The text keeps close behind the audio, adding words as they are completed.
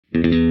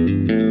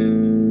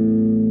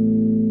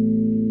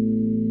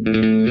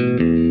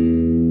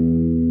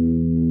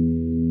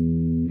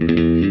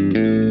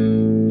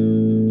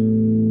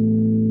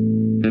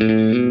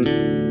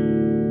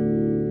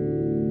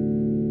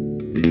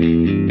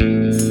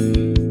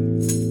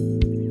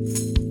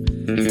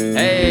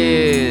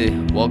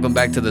welcome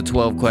back to the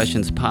 12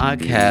 Questions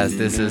podcast.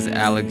 This is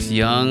Alex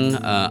Young.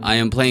 I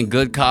am playing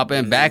good cop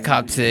and bad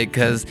cop today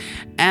because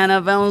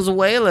Ana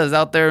Valenzuela is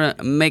out there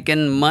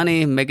making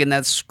money, making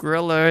that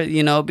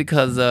Skrilla,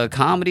 because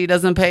comedy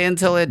doesn't pay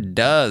until it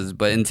does.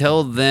 But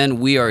until then,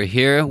 we are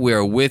here. We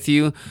are with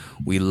you.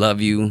 We love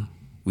you.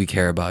 We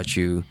care about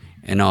you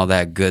and all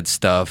that good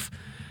stuff.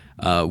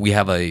 We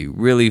have a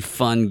really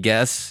fun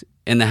guest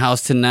in the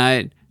house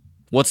tonight.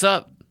 What's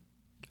up?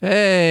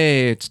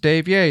 Hey, it's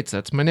Dave Yates.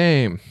 That's my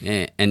name.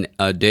 Yeah, and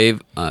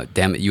Dave,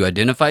 damn it, you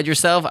identified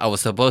yourself. I was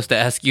supposed to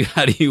ask you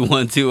how do you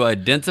want to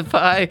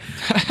identify,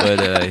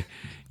 but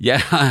yeah,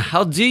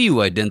 how do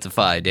you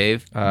identify,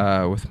 Dave?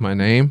 With my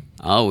name.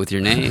 Oh, with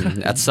your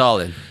name. That's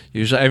solid.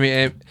 Usually, I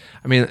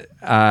mean,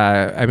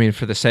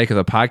 for the sake of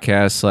the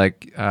podcast,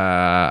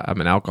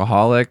 I'm an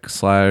alcoholic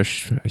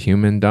 /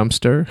 human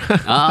dumpster.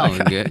 Oh,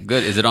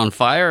 good. Is it on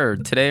fire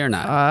today or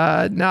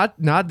not?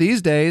 Not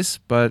these days,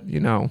 but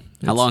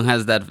How long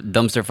has that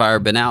dumpster fire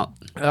been out?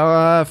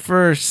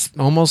 For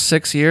almost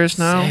 6 years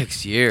now.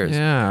 6 years.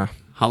 Yeah.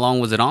 How long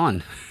was it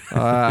on?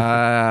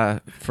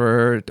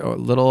 For a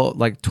little,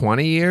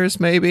 20 years,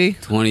 maybe.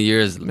 20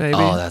 years. Maybe.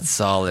 Oh, that's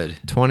solid.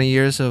 20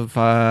 years of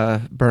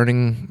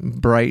burning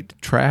bright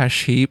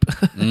trash heap.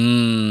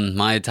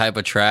 My type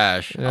of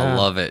trash. Yeah. I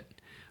love it.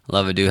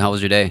 Love it, dude. How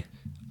was your day?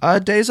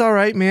 Day's all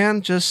right,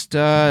 man. Just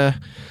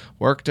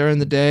work during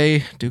the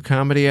day, do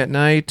comedy at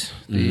night.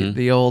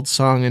 The old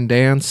song and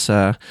dance,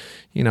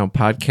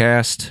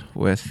 podcast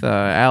with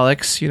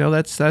Alex.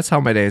 That's how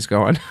my day's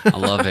going. I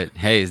love it.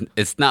 Hey,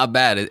 it's not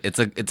bad. It's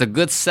a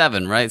good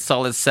 7, right?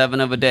 Solid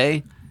 7 of a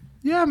day.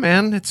 Yeah,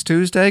 man. It's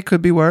Tuesday.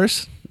 Could be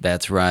worse.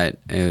 That's right.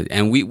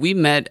 And we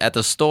met at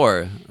the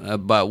store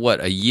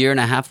about a year and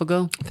a half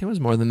ago? I think it was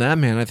more than that,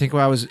 man. I think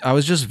I was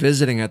just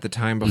visiting at the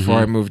time before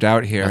I moved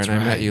out here. That's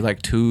and I met you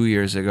 2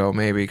 years ago,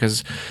 maybe.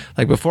 Because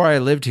before I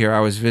lived here,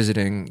 I was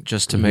visiting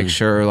just to make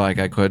sure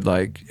I could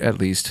at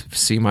least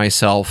see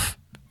myself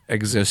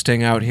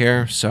existing out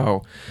here.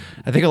 So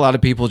I think a lot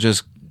of people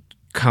just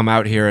come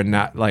out here and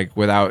not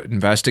without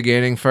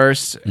investigating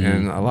first,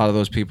 and a lot of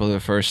those people are the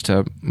first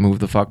to move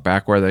the fuck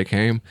back where they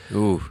came.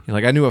 Ooh.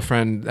 I knew a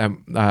friend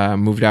that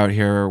moved out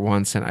here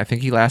once, and I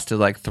think he lasted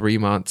 3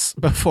 months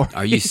before.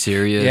 Are you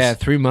serious? Yeah,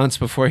 3 months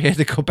before he had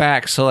to go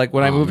back. So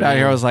when I moved out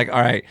here, I was like,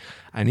 all right,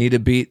 I need to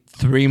beat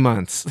 3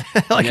 months.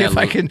 If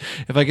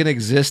I can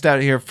exist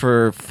out here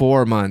for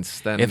 4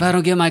 months, then if I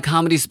don't get my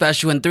comedy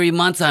special in 3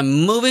 months,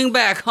 I'm moving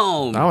back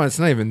home. No, it's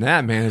not even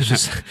that, man. It's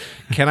just,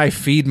 can I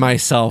feed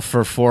myself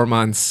for 4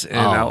 months in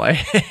LA?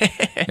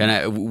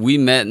 And we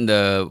met in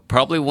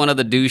probably one of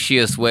the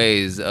douchiest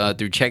ways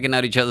through checking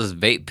out each other's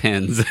vape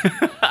pens.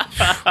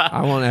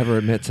 I won't ever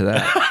admit to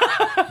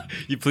that.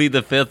 You plead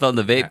the fifth on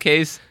the vape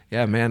case?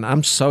 Yeah, man,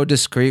 I'm so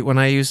discreet when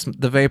I use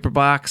the vapor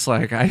box.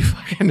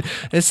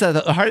 It's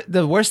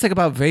the worst thing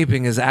about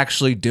vaping is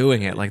actually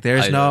doing it.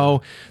 There's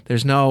no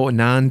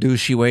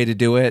non-douchey way to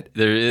do it.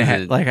 There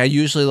isn't. I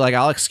usually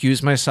I'll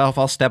excuse myself.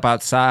 I'll step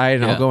outside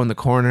and I'll go in the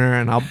corner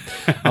and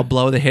I'll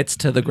blow the hits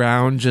to the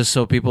ground just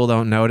so people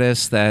don't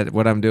notice that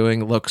what I'm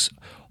doing looks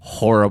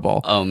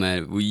horrible. Oh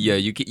man, yeah,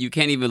 you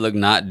can't even look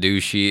not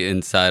douchey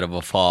inside of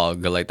a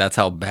fog. That's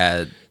how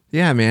bad.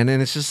 Yeah, man,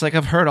 and it's just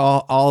I've heard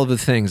all of the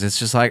things. It's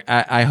just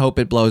I hope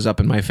it blows up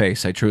in my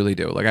face. I truly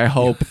do. I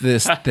hope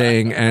this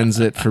thing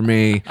ends it for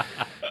me,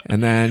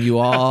 and then you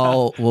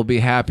all will be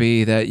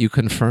happy that you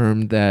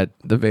confirmed that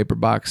the vapor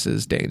box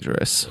is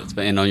dangerous.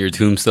 And on your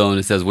tombstone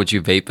it says, "What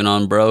you vaping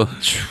on, bro?"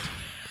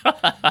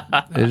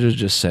 It'll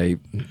just say,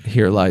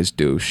 "Here lies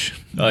douche."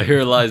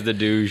 Here lies the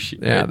douche.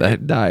 Yeah,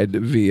 that died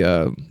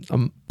via a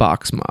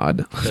box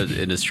mod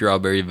in a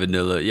strawberry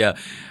vanilla. Yeah.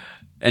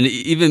 And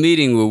even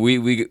meeting where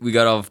we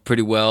got off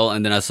pretty well,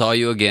 and then I saw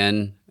you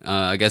again.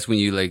 I guess when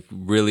you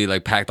really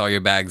packed all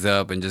your bags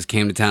up and just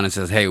came to town and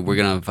says, "Hey, we're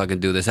gonna fucking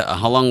do this."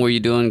 How long were you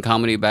doing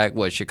comedy back?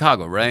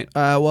 Chicago, right?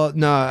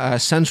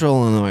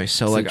 Central Illinois.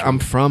 So I'm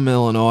from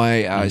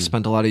Illinois. I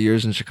spent a lot of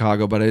years in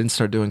Chicago, but I didn't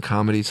start doing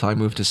comedy till I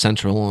moved to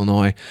Central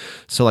Illinois.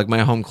 So my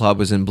home club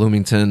was in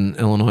Bloomington,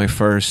 Illinois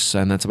first,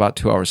 and that's about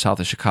 2 hours south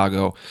of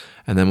Chicago.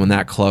 And then when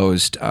that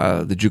closed,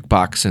 the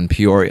Jukebox in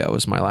Peoria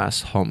was my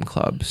last home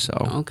club. So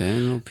okay,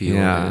 no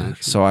Peoria. Yeah,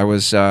 so I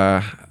was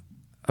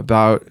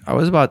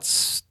about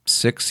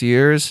 6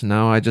 years.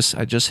 No, I just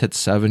hit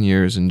 7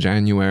 years in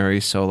January.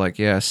 So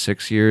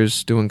 6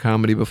 years doing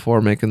comedy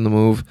before making the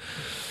move.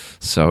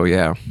 So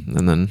yeah,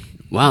 and then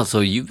wow.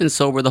 So you've been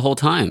sober the whole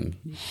time?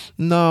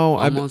 No,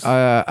 I've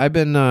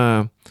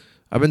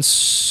been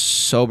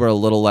sober a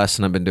little less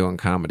than I've been doing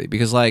comedy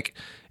because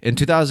in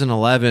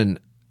 2011.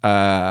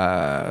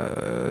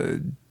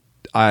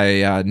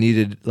 I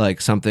needed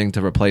something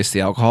to replace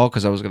the alcohol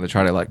because I was going to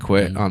try to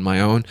quit on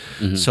my own.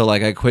 So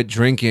I quit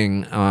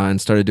drinking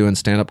and started doing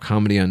stand-up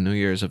comedy on New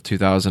Year's of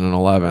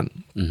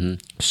 2011.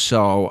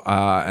 So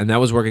and that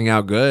was working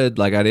out good.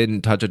 I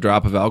didn't touch a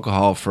drop of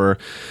alcohol for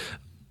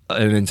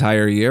an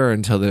entire year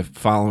until the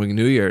following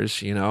New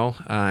Year's.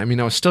 I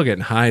was still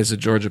getting high as a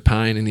Georgia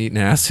pine and eating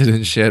acid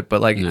and shit.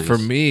 But nice. For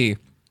me,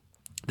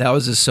 that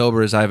was as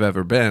sober as I've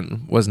ever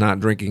been, was not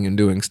drinking and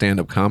doing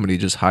stand-up comedy,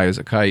 just high as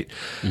a kite.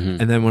 And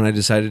then when I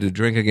decided to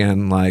drink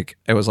again, like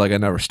it was like I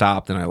never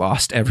stopped, and I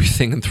lost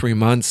everything in 3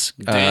 months.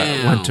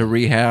 Went to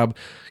rehab,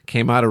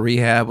 came out of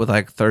rehab with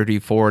like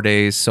 34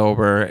 days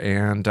sober,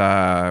 and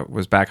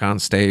was back on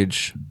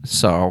stage.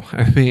 So,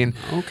 I mean,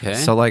 Okay.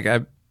 so like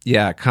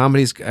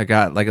comedy's I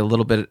got like a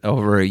little bit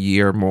over a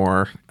year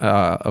more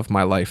of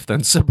my life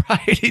than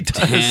sobriety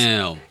does.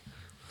 Damn.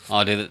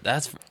 Oh, dude,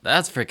 that's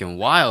freaking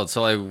wild.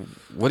 So, like,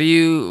 what do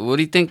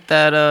you think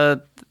that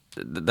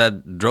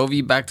that drove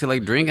you back to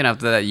like drinking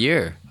after that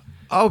year?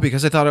 Oh,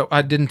 because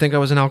I didn't think I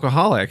was an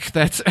alcoholic.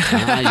 That's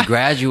You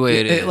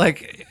graduated.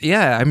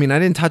 I mean, I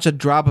didn't touch a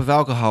drop of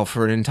alcohol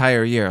for an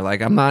entire year.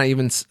 Like, I'm not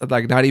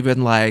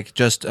even like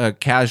just a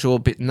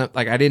casual.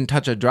 Like, I didn't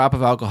touch a drop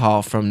of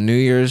alcohol from New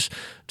Year's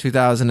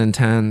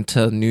 2010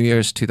 to New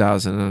Year's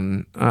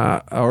 2000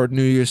 or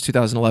New Year's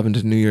 2011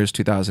 to New Year's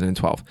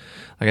 2012.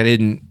 Like, I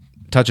didn't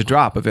touch a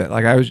drop of it.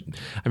 Like, I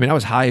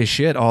was high as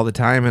shit all the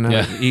time, and I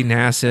was eating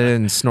acid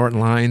and snorting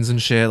lines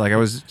and shit. Like, I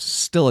was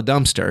still a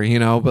dumpster, you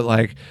know. But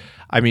like,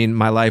 I mean,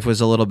 my life was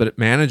a little bit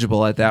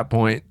manageable at that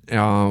point.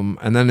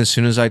 And then as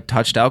soon as I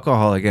touched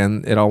alcohol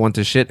again, it all went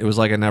to shit. It was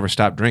like I never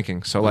stopped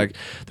drinking. So like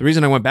the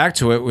reason I went back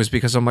to it was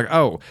because I'm like,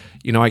 oh,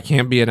 you know, I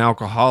can't be an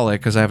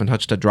alcoholic because I haven't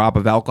touched a drop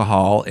of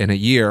alcohol in a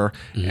year.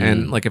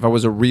 And like if I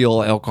was a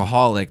real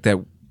alcoholic, that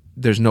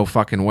there's no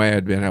fucking way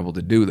I'd been able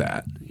to do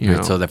that. You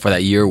know? So that for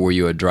that year, were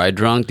you a dry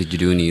drunk? Did you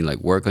do any like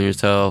work on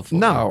yourself?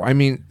 No, I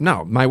mean,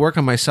 no. My work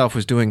on myself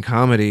was doing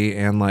comedy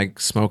and like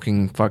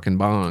smoking fucking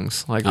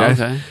bongs. Like that.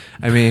 Okay.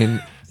 I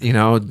mean, you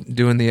know,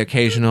 doing the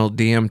occasional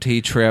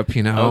DMT trip.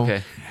 You know,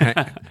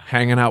 Okay.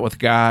 hanging out with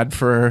God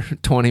for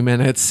 20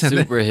 minutes. And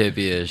Super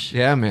hippie-ish.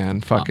 yeah,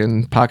 man.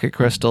 Fucking pocket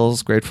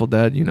crystals, Grateful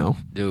Dead. You know,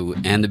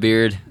 Dude, and the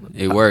beard,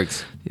 it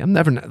works. I've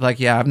never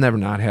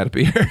not had a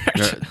beer.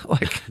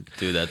 Like,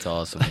 Dude, that's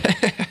awesome.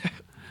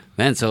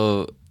 Man,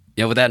 so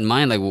yeah, with that in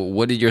mind, like,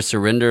 what did your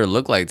surrender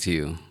look like to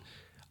you?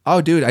 oh,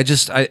 dude,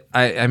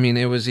 I mean,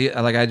 it was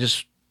like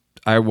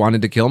I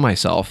wanted to kill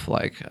myself.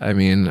 Like, I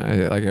mean,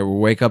 I would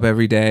wake up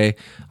every day,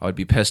 I would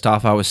be pissed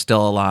off I was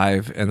still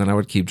alive, and then I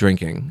would keep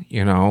drinking,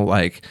 you know?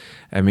 Like,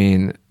 I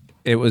mean,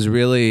 it was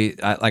really,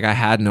 like, I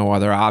had no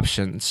other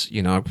options,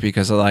 you know,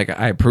 because, like,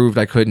 I proved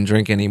I couldn't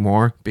drink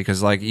anymore,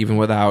 because, like, even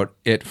without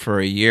it for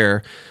a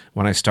year,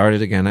 when I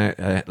started again,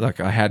 I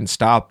hadn't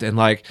stopped. And,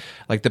 like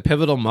the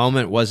pivotal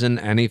moment wasn't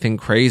anything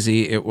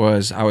crazy. It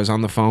was, I was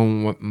on the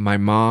phone with my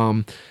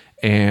mom,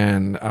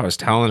 and I was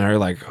telling her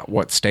like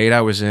what state I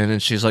was in,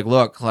 and she's like,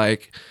 look,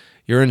 like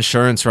your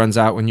insurance runs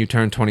out when you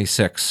turn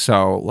 26.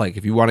 So like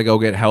if you want to go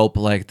get help,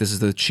 like this is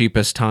the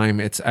cheapest time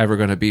it's ever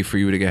going to be for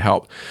you to get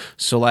help.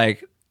 So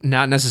like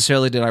not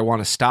necessarily did I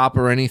want to stop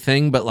or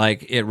anything, but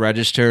like it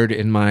registered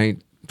in my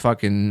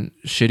fucking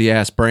shitty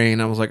ass brain.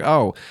 I was like,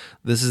 oh,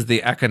 this is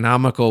the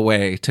economical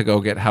way to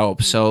go get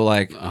help. So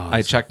like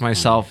I checked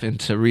myself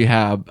into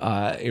rehab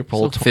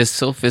April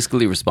So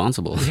fiscally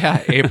responsible.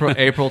 yeah,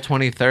 April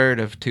 23rd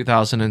of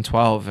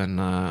 2012, and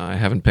I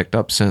haven't picked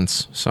up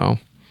since. So,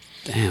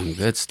 Damn,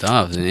 good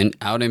stuff. And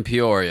out in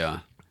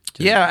Peoria.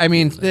 yeah, I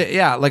mean,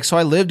 like so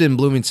I lived in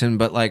Bloomington,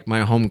 but like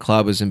my home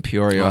club was in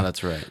Peoria. Oh,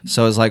 that's right.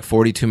 So it was like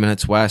 42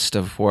 minutes west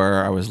of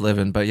where I was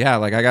living. But yeah,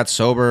 like I got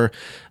sober.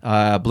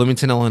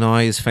 Bloomington,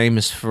 Illinois is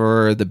famous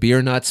for the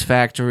Beer Nuts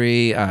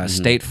Factory,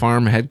 State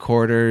Farm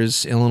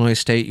headquarters, Illinois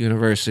State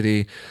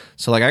University.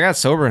 So like I got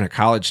sober in a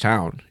college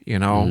town, you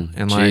know,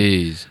 and like.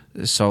 Jeez.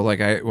 So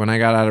like when I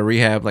got out of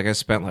rehab, like I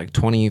spent like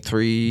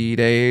 23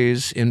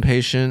 days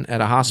inpatient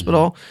at a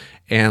hospital,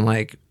 and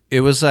like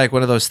it was like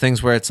one of those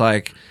things where it's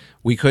like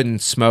we couldn't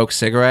smoke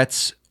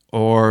cigarettes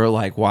or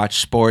like watch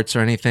sports or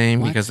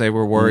anything because they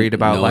were worried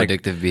about no like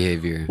addictive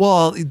behavior.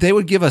 well, they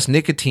would give us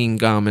nicotine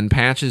gum and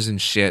patches and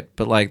shit,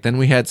 but like then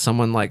we had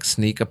someone like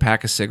sneak a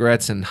pack of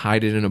cigarettes and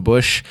hide it in a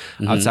bush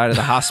outside of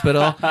the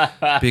hospital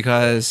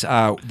because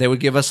they would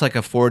give us like a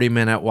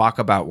 40-minute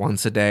walkabout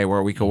once a day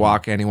where we could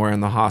walk anywhere in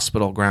the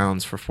hospital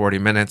grounds for 40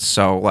 minutes.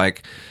 So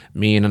like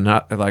me and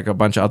like a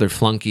bunch of other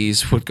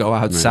flunkies would go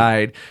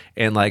outside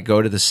and like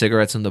go to the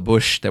cigarettes in the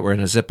bush that were in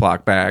a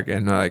Ziploc bag,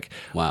 and like,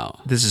 Wow.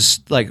 this is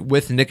like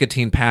with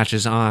nicotine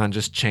patches on,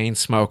 just chain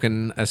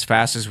smoking as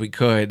fast as we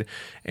could,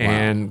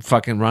 and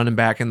fucking running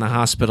back in the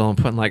hospital and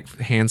putting like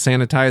hand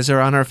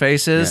sanitizer on our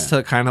faces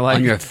to kind of like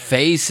On your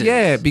faces.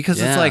 yeah,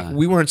 because it's like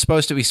we weren't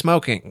supposed to be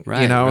smoking,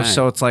 you know, right.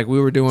 so it's like we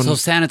were doing. So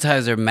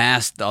sanitizer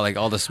masked like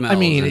all the smells. I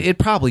mean, and- it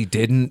probably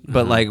didn't,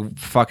 but like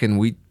fucking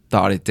we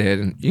thought it did,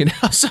 and you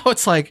know, so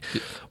it's like,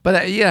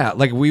 but yeah,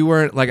 like we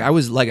weren't like I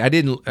was like I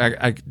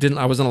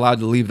wasn't allowed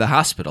to leave the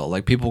hospital.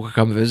 Like people could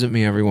come visit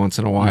me every once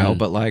in a while,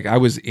 but like I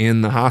was in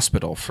the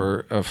hospital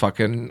for a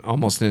fucking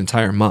almost an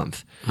entire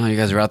month. Oh, you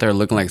guys are out there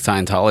looking like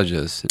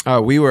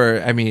Scientologists. We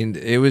were. I mean,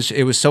 it was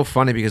so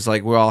funny because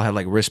like we all had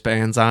like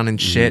wristbands on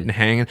and shit and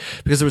hanging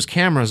because there was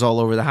cameras all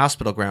over the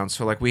hospital grounds.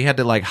 So like we had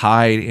to like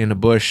hide in a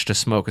bush to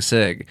smoke a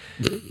cig,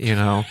 you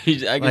know. I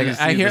can Like,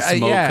 just I see hear- the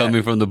smoke yeah.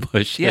 coming from the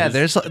bush. Yeah,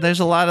 there's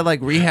a lot of like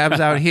rehabs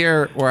out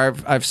here where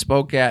I've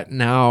spoke at at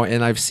now,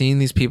 and I've seen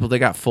these people, they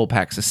got full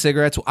packs of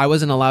cigarettes. I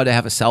wasn't allowed to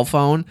have a cell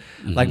phone.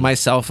 Like my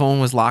cell phone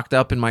was locked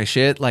up in my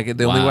shit. Like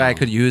the only way I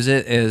could use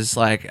it is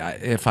like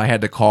if I had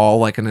to call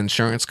like an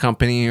insurance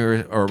company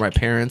or my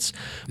parents.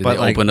 But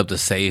they opened up the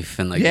safe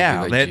and like,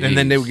 yeah, and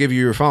then they would give you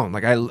your phone.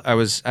 Like I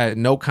had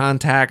no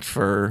contact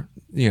for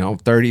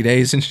 30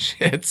 days and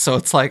shit. So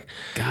it's like,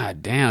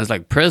 God damn, it's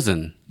like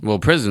prison. Well,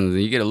 prison,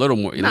 you get a little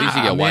more. At least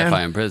you get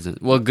Wi-Fi in prison.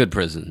 Well, good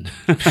prison.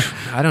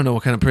 I don't know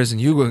what kind of prison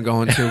you were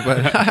going to,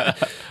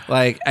 but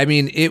like, I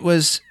mean,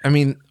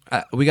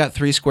 we got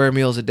 3 square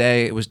meals a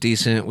day. It was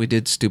decent. We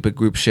did stupid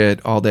group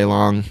shit all day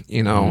long,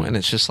 and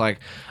it's just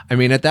like, I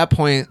mean, at that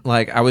point,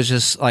 like, I was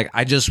just like,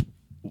 I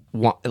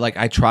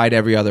tried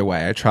every other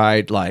way. I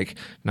tried like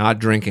not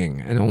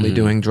drinking and only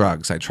doing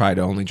drugs. I tried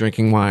only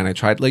drinking wine. I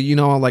tried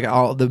like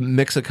all the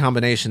mix of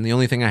combination. The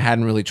only thing I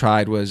hadn't really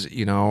tried was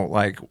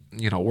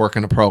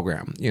working a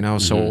program.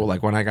 So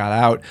like when I got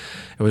out,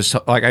 it was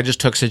like I just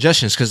took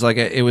suggestions because like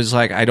it was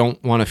like I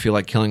don't want to feel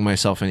like killing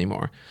myself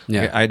anymore.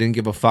 Yeah, I didn't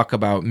give a fuck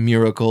about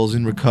miracles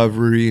and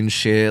recovery and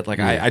shit. Like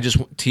I just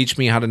teach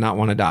me how to not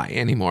want to die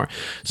anymore.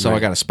 So I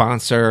got a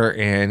sponsor,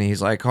 and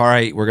he's like, all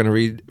right, we're gonna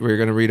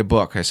read a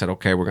book. I said,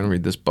 okay, we're gonna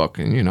read this book,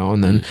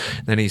 and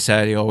then he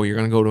said, oh, you're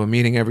gonna go to a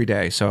meeting every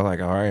day. So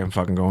like, all right, I'm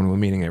fucking going to a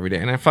meeting every day,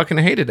 and I fucking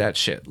hated that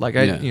shit. Like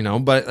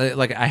but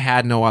like I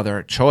had no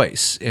other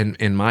choice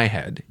in my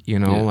head,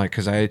 like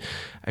because I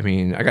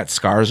got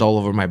scars all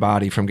over my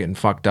body from getting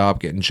fucked up,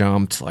 getting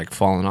jumped, like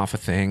falling off of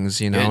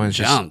things, and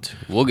jumped.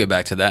 We'll get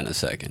back to that in a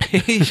second.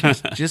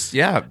 just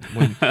yeah,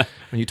 when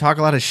you talk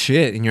a lot of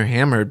shit and you're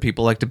hammered,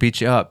 people like to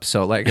beat you up.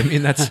 So like, I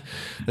mean, that's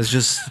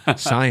just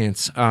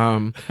science.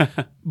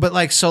 But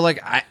like, so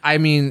like, I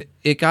mean,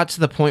 it got to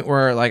the point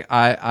where like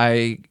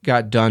I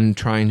got done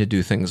trying to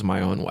do things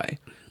my own way,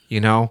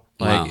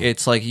 like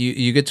it's like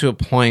you get to a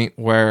point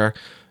where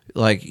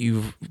like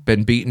you've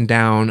been beaten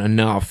down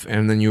enough,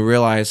 and then you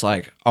realize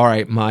like, all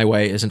right, my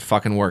way isn't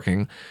fucking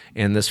working,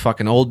 and this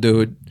fucking old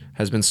dude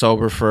has been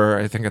sober for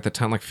I think at the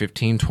time like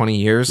 15, 20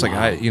 years.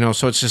 Like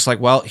so it's just like,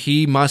 well,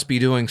 he must be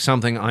doing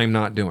something I'm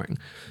not doing,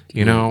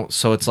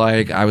 so it's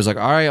like I was like,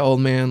 all right,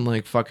 old man,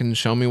 like fucking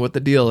show me what the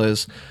deal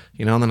is.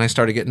 And then I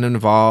started getting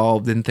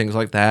involved in things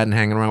like that and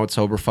hanging around with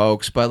sober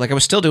folks. But like I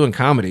was still doing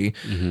comedy,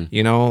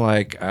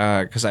 like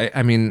because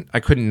I mean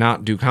I couldn't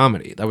not do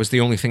comedy. That was the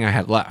only thing I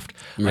had left.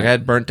 Right. Like I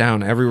had burnt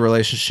down every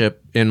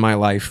relationship in my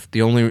life.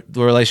 The only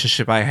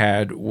relationship I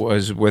had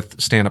was with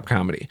stand-up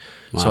comedy.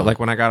 Wow. So like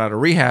when I got out of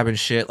rehab and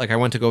shit, like I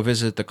went to go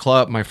visit the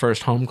club. My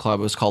first home club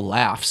was called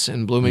Laughs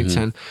in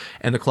Bloomington,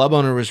 and the club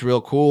owner was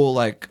real cool.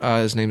 Like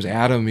his name's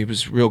Adam. He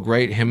was real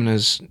great. Him and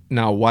his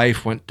now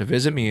wife went to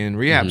visit me in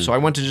rehab. So I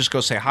went to just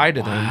go say hi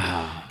to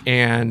them.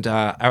 And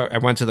I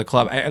went to the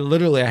club. I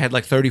had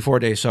like 34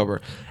 days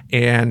sober,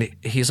 and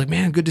he's like,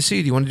 man, good to see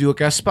you. Do you want to do a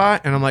guest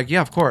spot? And I'm like,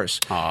 yeah, of course.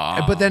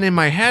 But then in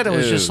my head, I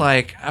was just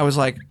like,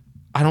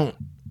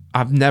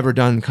 I've never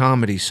done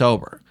comedy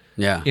sober.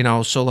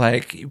 Yeah. So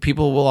like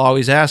people will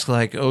always ask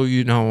like, oh,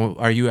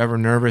 are you ever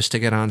nervous to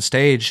get on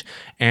stage?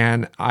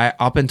 And I,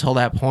 up until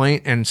that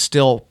point and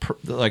still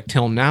like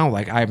till now,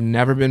 like I've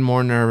never been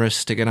more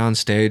nervous to get on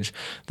stage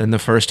than the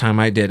first time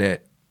I did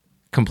it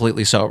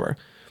completely sober.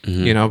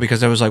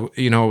 Because I was like,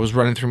 it was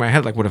running through my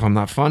head, like, what if I'm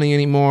not funny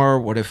anymore?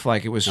 What if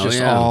like it was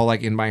just all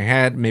like in my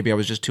head? Maybe I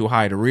was just too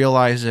high to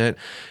realize it,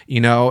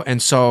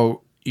 and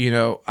so,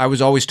 I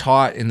was always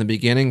taught in the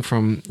beginning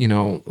from,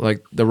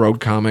 like the road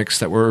comics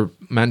that were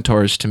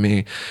mentors to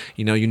me,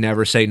 you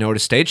never say no to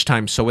stage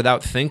time. So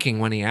without thinking,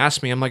 when he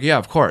asked me, I'm like, yeah,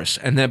 of course.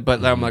 And then,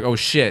 but I'm like, oh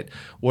shit,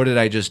 what did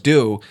I just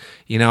do?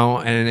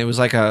 And it was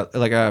like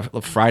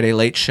a Friday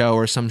late show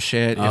or some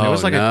shit. And it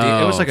was like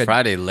a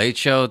Friday late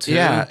show too.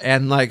 Yeah.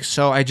 And like,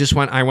 so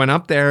I went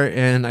up there,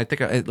 and I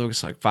think it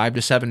was like 5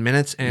 to 7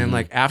 minutes. And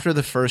like after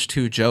the first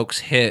 2 jokes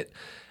hit,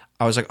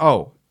 I was like,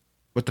 oh,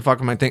 what the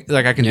fuck am I thinking?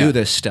 Like I can do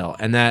this still,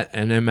 and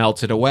it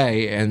melted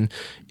away, and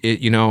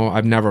it,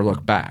 I've never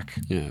looked back.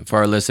 Yeah. For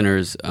our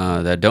listeners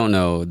that don't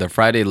know, the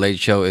Friday Late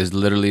Show is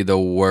literally the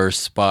worst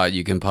spot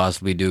you can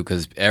possibly do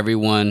because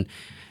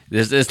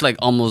it's like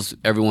almost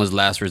everyone's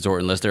last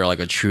resort unless they're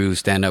like a true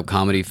stand-up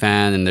comedy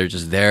fan and they're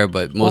just there.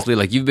 But mostly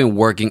like you've been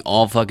working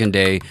all fucking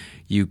day.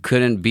 You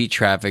couldn't beat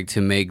traffic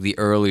to make the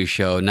early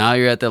show. Now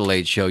you're at the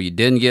late show. You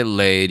didn't get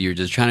laid. You're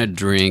just trying to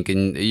drink,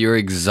 and you're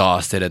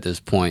exhausted at this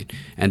point.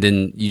 And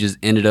then you just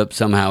ended up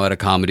somehow at a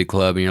comedy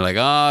club, and you're like,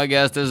 oh, I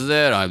guess this is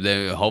it.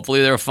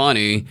 Hopefully they're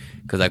funny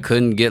because I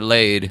couldn't get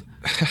laid.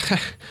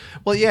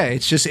 Well, yeah,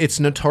 it's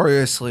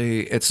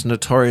notoriously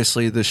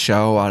the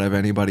show out of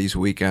anybody's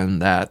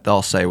weekend that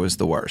they'll say was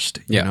the worst.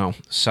 You know.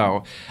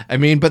 So I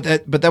mean, but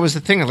that was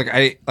the thing.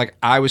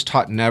 I was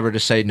taught never to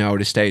say no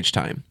to stage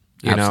time.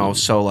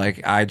 So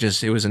like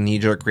it was a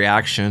knee-jerk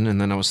reaction, and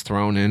then I was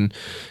thrown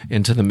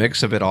into the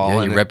mix of it all.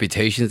 Yeah, your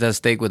reputation's at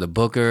stake with a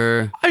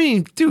booker. I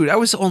mean, dude, I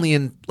was only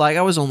in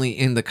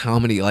the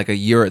comedy like a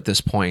year at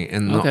this point,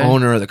 and the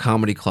owner of the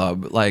comedy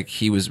club, like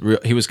he was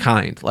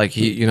kind, like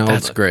he,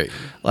 that's great.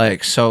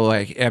 Like so,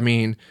 like I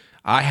mean,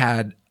 I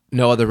had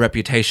no other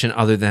reputation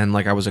other than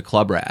like I was a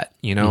club rat,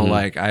 you know,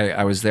 like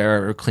I was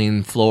there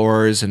cleaning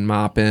floors and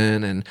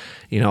mopping and,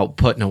 you know,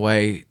 putting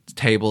away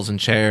tables and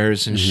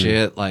chairs and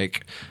shit.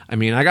 Like, I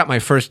mean, I got my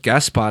first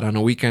guest spot on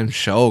a weekend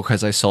show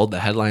because I sold the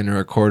headliner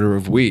a quarter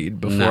of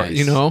weed before,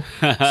 you know?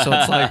 So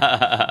it's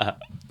like,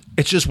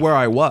 it's just where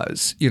I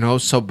was, you know?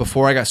 So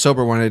before I got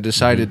sober, when I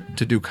decided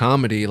to do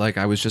comedy, like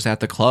I was just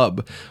at the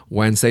club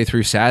Wednesday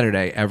through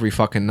Saturday every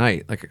fucking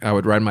night. Like I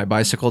would ride my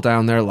bicycle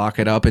down there, lock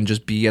it up, and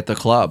just be at the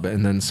club.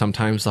 And then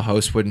sometimes the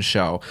host wouldn't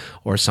show,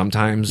 or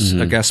sometimes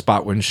a guest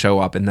spot wouldn't show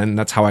up. And then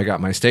that's how I got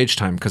my stage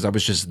time, because I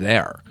was just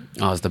there.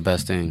 Oh, it's the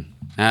best thing.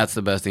 That's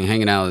the best thing.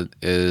 Hanging out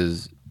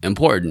is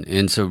important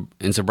in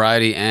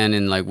sobriety and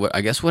in like what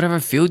I guess whatever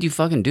field you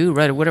fucking do,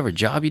 right? Or whatever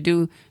job you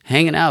do,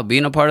 hanging out,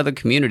 being a part of the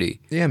community.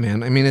 Yeah,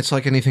 man. I mean, it's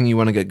like anything you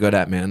want to get good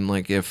at, man.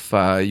 Like if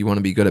you want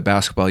to be good at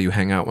basketball, you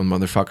hang out with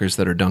motherfuckers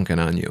that are dunking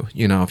on you.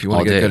 You know, if you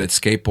want to get good at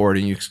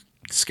skateboarding, you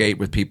skate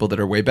with people that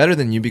are way better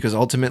than you, because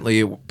ultimately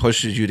it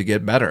pushes you to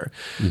get better.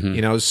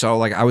 You know, so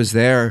like I was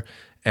there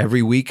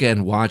every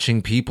weekend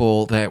watching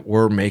people that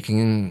were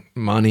making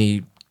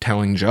money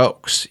telling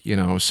jokes, you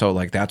know, so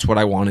like that's what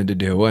I wanted to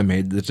do. I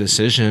made the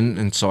decision,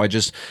 and so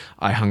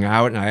I hung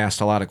out and I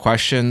asked a lot of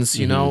questions,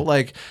 you know,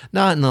 like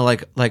not in the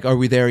like are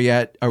we there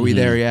yet? Are we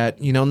there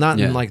yet? You know, not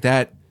in like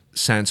that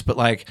sense, but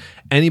like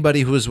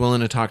anybody who was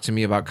willing to talk to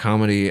me about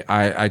comedy,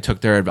 I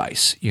took their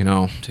advice, you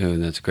know.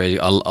 Dude, that's crazy.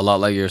 A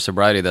lot like your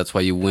sobriety. That's why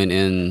you went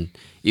in.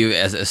 You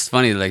as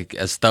funny, like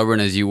as stubborn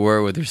as you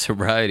were with your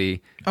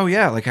sobriety. Oh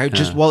yeah, like I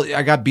just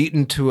I got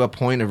beaten to a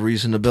point of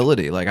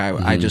reasonability. Like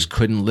I just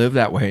couldn't live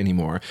that way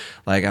anymore.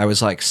 Like I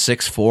was like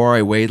 6'4",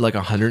 I weighed like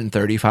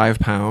 135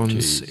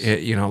 pounds.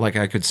 You know, like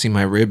I could see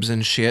my ribs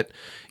and shit.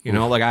 You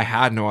know, like I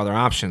had no other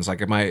options.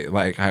 Like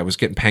I was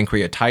getting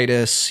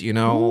pancreatitis, you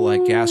know,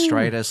 like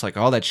gastritis, like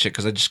all that shit,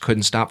 because I just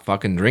couldn't stop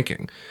fucking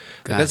drinking.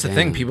 But that's the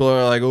thing. People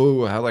are like,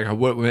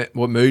 oh,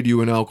 what made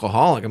you an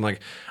alcoholic? I'm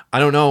like, I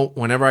don't know.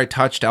 Whenever I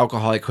touched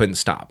alcohol, I couldn't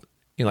stop.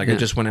 You know, like I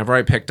just, whenever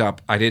I picked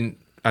up, I didn't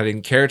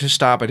care to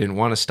stop. I didn't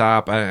want to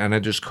stop, and I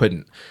just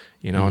couldn't.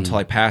 You know, until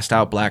I passed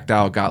out, blacked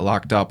out, got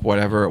locked up,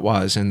 whatever it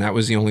was, and that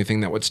was the only thing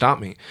that would stop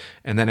me.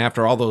 And then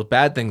after all those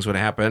bad things would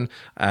happen,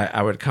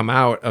 I would come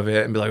out of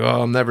it and be like,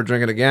 "Oh, I'm never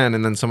drinking again."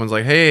 And then someone's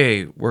like,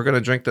 "Hey, we're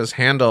gonna drink this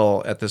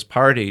handle at this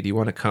party. Do you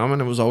want to come?"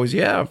 And it was always,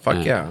 "Yeah,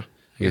 fuck yeah."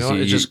 You know,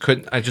 I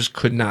just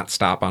could not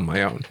stop on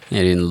my own.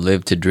 You didn't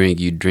live to drink;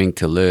 you drink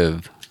to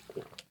live.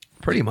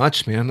 Pretty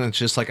much, man. It's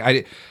just like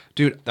I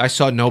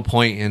saw no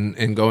point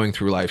in going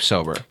through life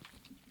sober.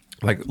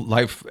 Like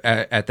life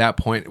at that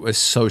point was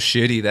so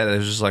shitty that it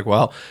was just like,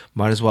 well,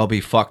 might as well be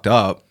fucked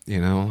up,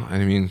 you know? I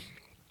mean,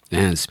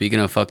 man,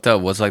 speaking of fucked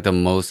up, what's like the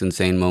most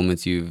insane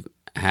moments you've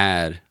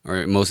had,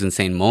 or most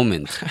insane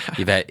moments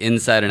you've had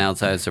inside and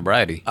outside of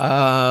sobriety?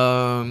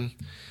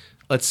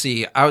 Let's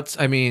see.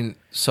 I mean,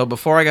 so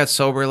before I got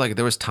sober, like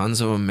there was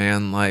tons of them,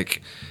 man.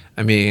 Like,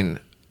 I mean,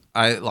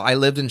 I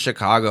lived in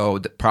Chicago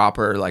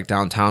proper, like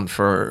downtown,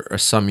 for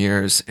some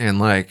years, and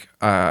like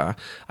I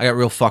got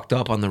real fucked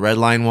up on the Red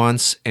Line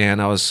once,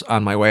 and I was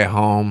on my way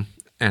home,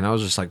 and I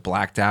was just like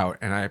blacked out,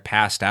 and I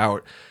passed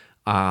out,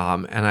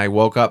 and I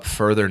woke up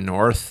further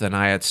north than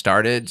I had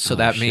started, so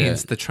that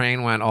means the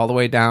train went all the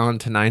way down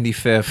to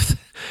 95th.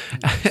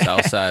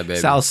 South side, baby.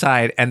 South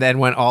side, and then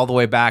went all the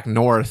way back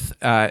north,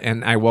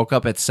 and I woke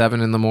up at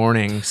 7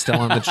 a.m, still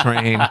on the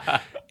train.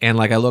 And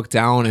like I looked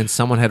down and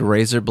someone had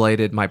razor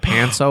bladed my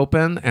pants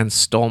open and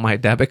stole my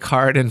debit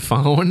card and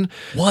phone.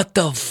 What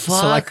the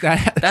fuck? So like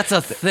that's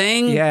a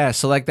thing? Yeah,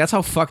 so like that's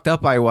how fucked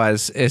up I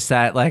was, is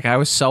that like I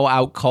was so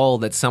out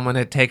cold that someone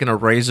had taken a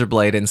razor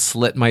blade and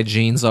slit my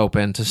jeans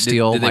open to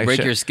steal my shit. Did they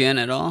break your skin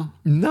at all?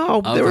 No,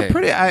 okay. They were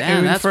pretty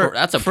Damn,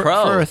 that's a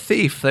pro. For a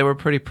thief, they were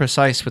pretty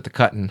precise with the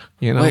cutting,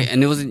 you know? Wait,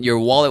 and your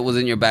wallet was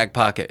in your back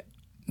pocket?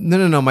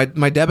 No.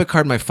 My debit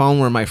card, my phone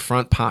were in my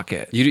front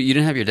pocket. You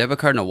didn't have your debit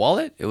card in a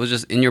wallet? It was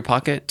just in your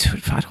pocket?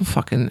 Dude, I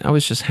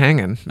was just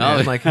hanging.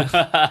 Man. Like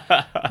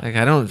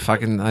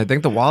I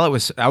think the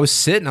wallet I was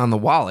sitting on the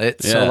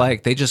wallet. Yeah. So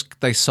like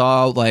they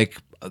saw like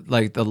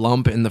the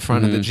lump in the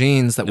front of the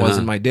jeans that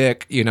wasn't my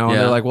dick, you know, and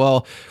they're like,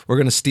 well, we're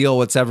going to steal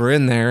what's ever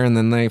in there. And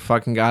then they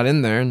fucking got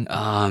in there. And,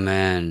 oh,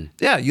 man.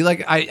 Yeah,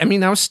 I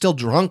mean, I was still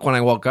drunk when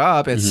I woke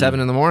up at 7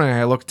 a.m.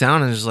 I looked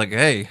down and was just like,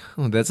 hey,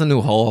 that's a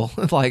new hole.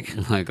 like,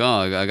 oh,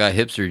 I got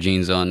hipster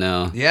jeans on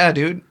now. Yeah,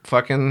 dude.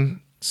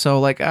 Fucking. So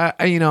like,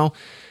 so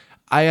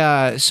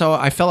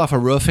I fell off a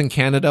roof in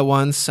Canada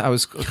once. I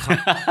was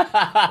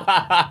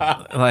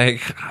like,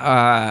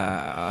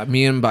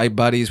 me and my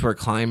buddies were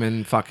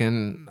climbing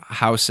fucking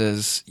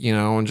houses, you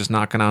know, and just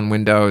knocking on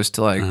windows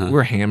to like,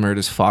 we're hammered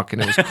as fuck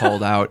and it was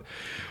cold out.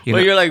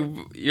 You're like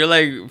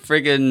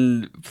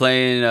freaking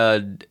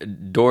playing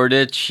door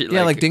ditch.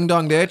 Yeah, like ding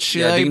dong ditch.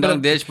 Yeah, ding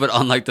dong ditch, but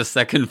on like the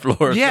second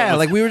floor. Yeah,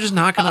 like we were just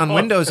knocking on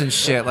windows and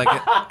shit. Like,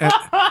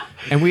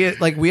 and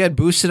we had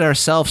boosted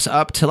ourselves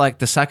up to like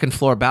the second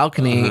floor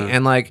balcony,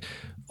 and like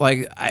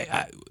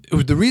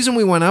the reason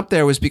we went up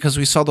there was because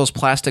we saw those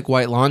plastic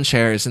white lawn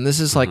chairs, and this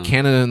is like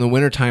Canada in the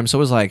wintertime, so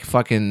it was like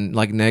fucking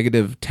like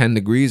negative 10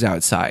 degrees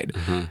outside.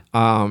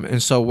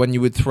 And so when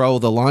you would throw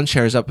the lawn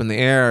chairs up in the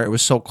air, it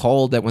was so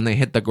cold that when they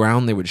hit the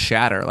ground, they would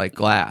shatter like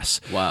glass.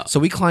 Wow. So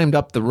we climbed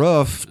up the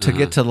roof to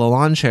get to the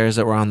lawn chairs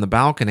that were on the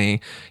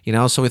balcony, you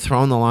know, so we're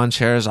throwing the lawn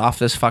chairs off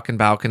this fucking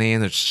balcony,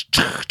 and there's,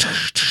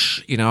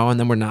 you know, and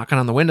then we're knocking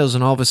on the windows,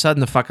 and all of a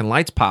sudden the fucking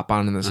lights pop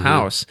on in this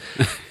house.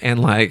 And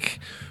like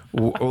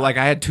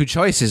I had two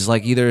choices,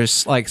 like either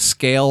like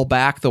scale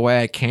back the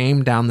way I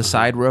came down the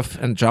side roof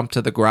and jump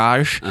to the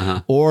garage,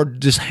 or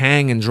just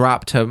hang and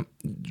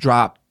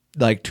drop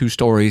like 2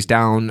 stories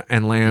down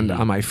and land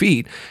on my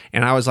feet.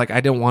 And I was like,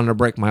 I didn't want to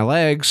break my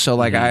legs, so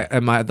like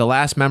the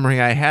last memory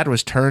I had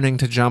was turning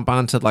to jump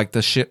onto like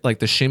the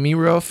shimmy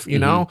roof, you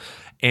know.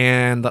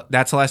 And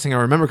that's the last thing I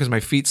remember, because my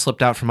feet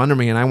slipped out from under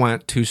me and I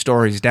went 2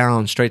 stories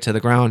down straight to the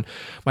ground.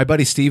 My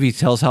buddy Stevie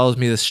tells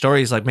me this story.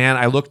 He's like, man,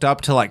 I looked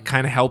up to like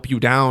kind of help you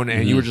down,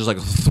 and you were just like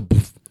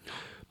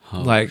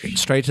like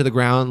straight to the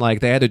ground. Like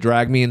they had to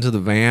drag me into the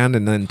van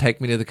and then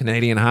take me to the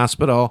Canadian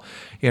hospital,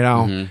 you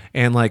know.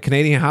 And like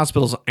Canadian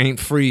hospitals ain't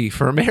free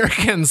for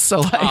Americans,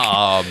 so like,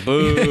 oh,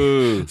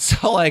 boo.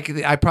 so like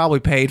I probably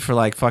paid for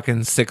like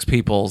fucking 6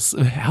 people's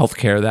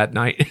healthcare that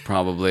night.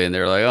 Probably, and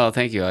they're like, oh,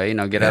 thank you,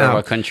 get out of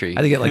our country. I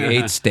had to get like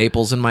 8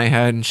 staples in my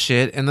head and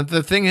shit. And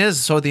the thing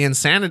is, so the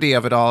insanity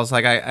of it all is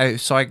like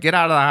I get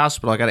out of the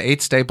hospital, I got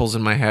 8 staples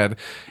in my head,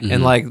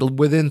 and like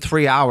within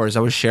 3 hours I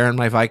was sharing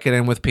my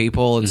Vicodin with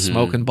people and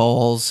smoking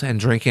bowls and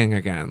drinking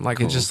again. Like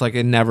it's just like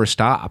it never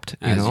stopped.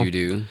 You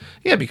do.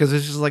 Yeah, because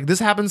it's just like this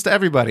happens to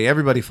everybody.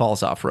 Everybody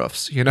falls off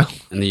roofs, you know?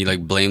 And then you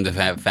like blame the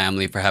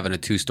family for having a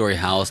 2-story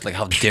house. Like,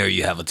 how dare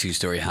you have a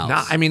 2-story house?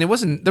 Nah, I mean, there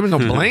was no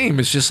blame.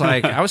 It's just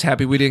like I was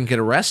happy we didn't get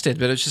arrested,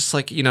 but it's just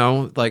like, you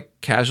know, like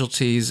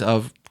casualties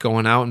of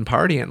going out and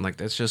partying. Like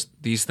that's just,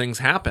 these things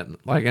happen.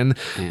 Like, and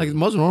like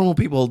most normal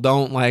people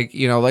don't, like,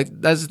 you know, like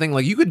that's the thing.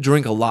 Like you could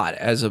drink a lot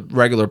as a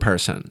regular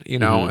person, you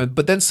know,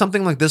 but then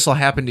something like this will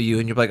happen to you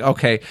and you're like,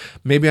 okay,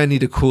 maybe I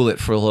need to cool it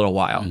for a little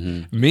while.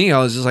 Me, I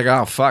was just like,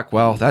 oh fuck,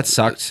 well that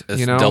sucked. Let's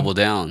you know, double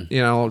down.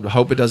 You know,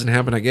 hope it doesn't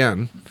happen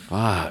again.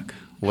 Fuck.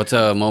 What's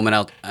a moment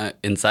out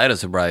inside of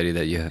sobriety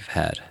that you have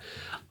had?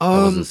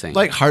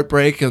 Like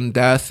heartbreak and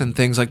death and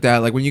things like that.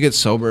 Like when you get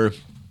sober,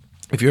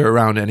 if you're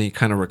around any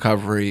kind of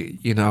recovery,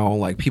 you know,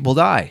 like people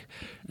die,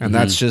 and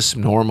that's just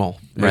normal.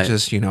 Right. It's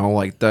just, you know,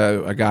 like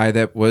a guy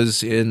that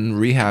was in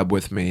rehab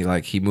with me,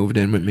 like he moved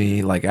in with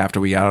me, like after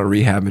we got out of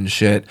rehab and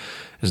shit.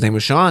 His name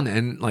was Sean,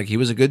 and like he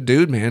was a good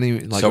dude, man. He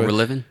like sober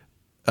living.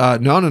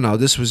 No.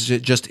 This was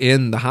just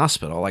in the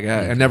hospital. Like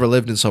I never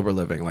lived in sober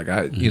living. Like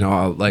I, you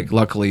know, like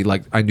luckily,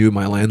 like I knew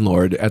my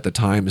landlord at the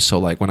time. So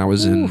like when I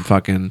was in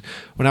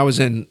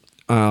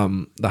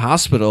the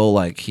hospital,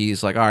 like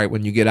he's like, all right,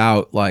 when you get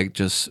out, like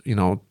just, you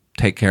know,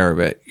 take care of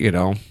it, you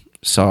know.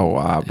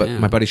 So, but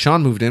my buddy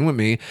Sean moved in with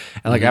me,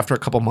 and like after a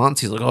couple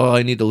months, he's like, "Oh,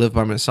 I need to live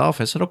by myself."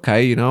 I said,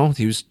 "Okay," you know.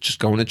 He was just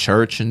going to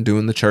church and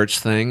doing the church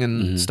thing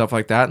and stuff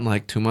like that. And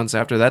like 2 months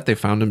after that, they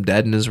found him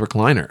dead in his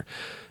recliner.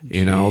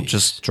 You know,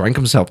 just drank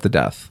himself to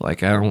death.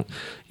 Like I don't,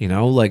 you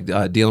know, like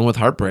dealing with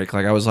heartbreak.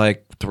 Like I was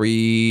like 3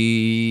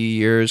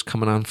 years,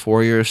 coming on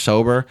 4 years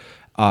sober.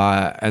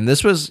 And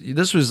this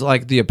was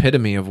like the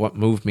epitome of what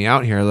moved me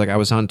out here. Like I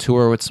was on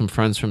tour with some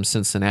friends from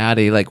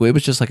Cincinnati. Like it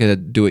was just like a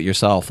do it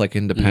yourself, like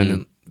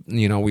independent.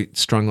 You know, we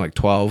strung like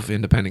 12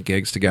 independent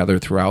gigs together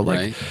throughout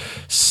like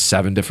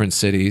 7 different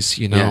cities,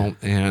 you know,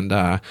 and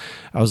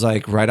I was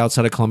like right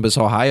outside of Columbus,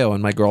 Ohio,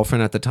 and my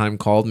girlfriend at the time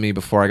called me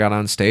before I got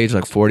on stage,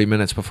 like 40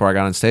 minutes before I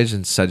got on stage,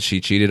 and said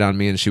she cheated on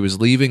me and she was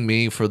leaving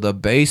me for the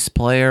bass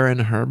player in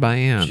her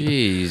band.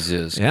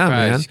 Jesus Christ.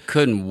 Man.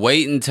 Couldn't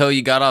wait until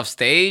you got off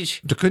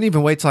stage? I couldn't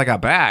even wait till I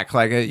got back.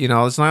 Like, you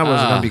know, it's not I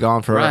wasn't going to be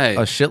gone for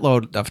a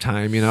shitload of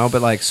time, you know,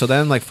 but like, so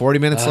then like 40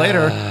 minutes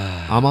later,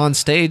 I'm on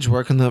stage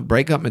working the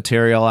breakup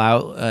material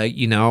out,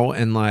 you know,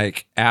 and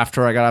like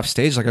after I got off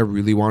stage, like I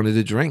really wanted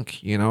to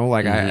drink, you know,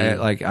 like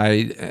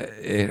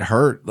it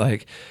hurt.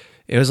 Like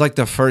it was like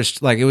the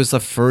first like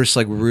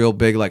real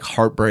big like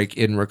heartbreak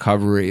in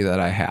recovery that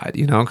I had,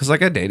 you know, because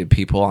like I dated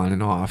people on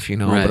and off, you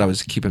know, but I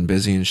was keeping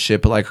busy and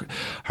shit. But like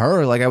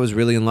her, like I was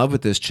really in love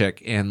with this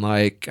chick, and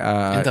like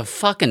and the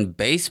fucking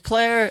bass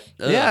player.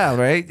 Ugh. Yeah,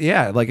 right.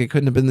 Yeah, like it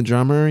couldn't have been the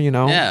drummer, you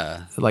know.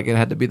 Yeah, like it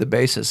had to be the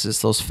bassist.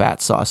 It's those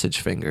fat sausage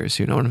fingers,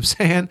 you know what I'm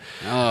saying?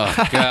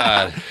 Oh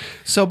God.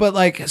 So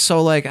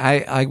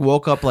I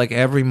woke up like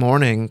every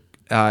morning.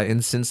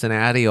 In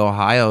Cincinnati,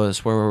 Ohio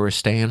is where we were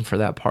staying for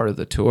that part of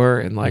the tour,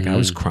 and like I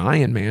was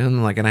crying,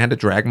 man. Like, and I had to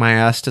drag my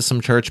ass to some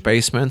church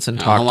basements and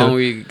talk. How long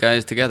were you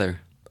guys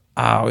together?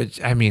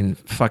 I mean,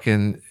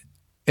 fucking.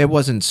 It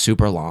wasn't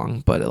super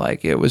long, but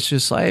like it was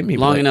just like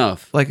long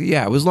enough. Like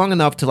yeah, it was long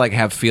enough to like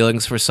have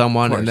feelings for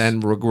someone and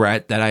then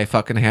regret that I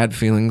fucking had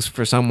feelings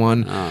for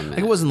someone. Oh, man. Like,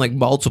 it wasn't like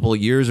multiple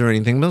years or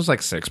anything, but it was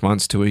like 6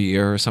 months to a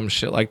year or some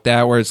shit like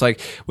that. Where it's like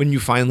when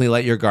you finally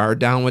let your guard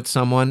down with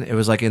someone, it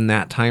was like in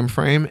that time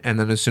frame. And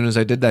then as soon as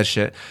I did that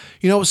shit,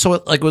 you know, so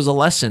it like was a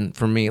lesson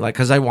for me, like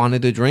because I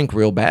wanted to drink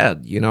real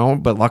bad, you know.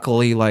 But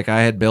luckily, like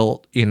I had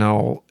built, you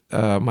know,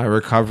 my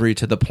recovery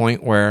to the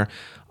point where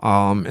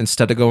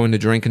instead of going to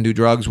drink and do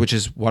drugs, which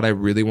is what I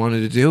really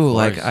wanted to do,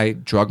 like I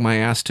drug my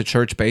ass to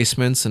church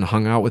basements and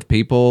hung out with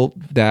people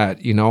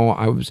that, you know,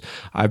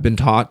 I've been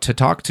taught to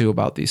talk to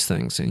about these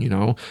things, and, you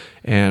know,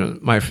 and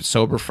my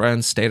sober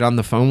friends stayed on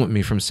the phone with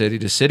me from city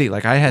to city.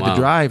 Like I had to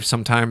drive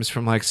sometimes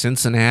from like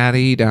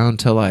Cincinnati down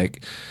to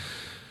like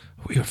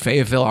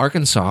Fayetteville,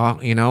 Arkansas,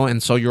 you know,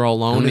 and so you're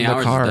alone in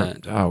the car.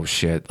 Oh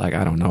shit, like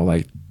I don't know,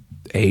 like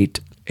 8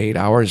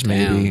 hours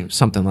maybe. Damn.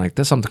 Something like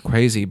this, something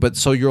crazy. But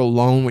so you're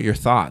alone with your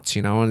thoughts,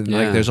 you know, and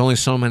like there's only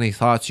so many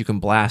thoughts you can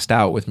blast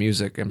out with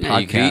music and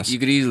podcasts. You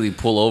could easily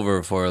pull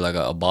over for like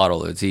a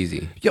bottle. It's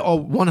easy. Yeah,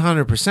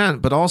 100%.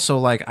 But also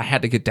like I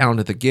had to get down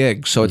to the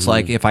gig, so it's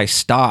like if I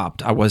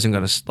stopped, I wasn't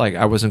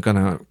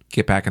gonna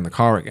get back in the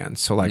car again.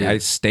 So like I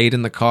stayed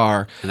in the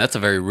car, and that's a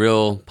very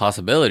real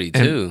possibility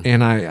too.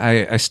 And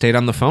I stayed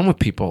on the phone with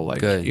people.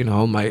 Like you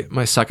know,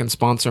 my second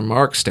sponsor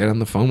Mark stayed on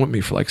the phone with me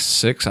for like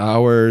 6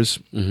 hours.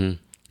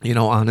 You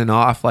know, on and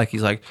off. Like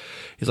he's like,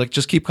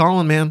 just keep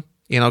calling, man.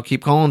 You know,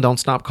 keep calling, don't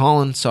stop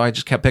calling. So I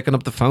just kept picking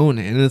up the phone,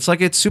 and it's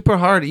like it's super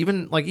hard.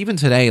 Even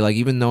today, like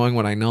even knowing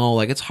what I know,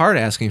 like it's hard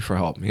asking for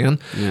help, man.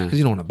 Because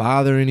you don't want to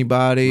bother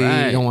anybody.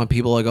 Right. You don't want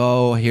people like,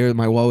 oh, here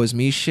my woe is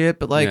me shit.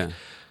 But like.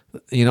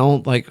 You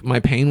know, like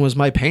my pain was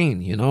my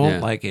pain, you know,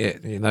 like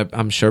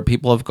I'm sure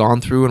people have gone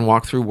through and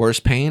walked through worse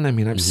pain. I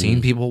mean, I've seen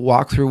people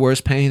walk through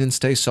worse pain and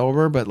stay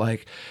sober, but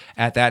like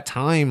at that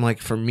time, like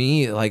for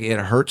me, like it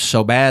hurt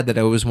so bad that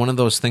it was one of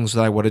those things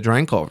that I would have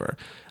drank over.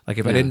 Like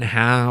if I didn't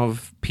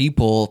have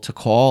people to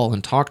call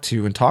and talk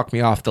to and talk me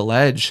off the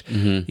ledge,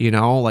 you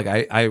know, like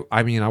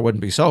I mean, I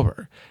wouldn't be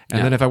sober.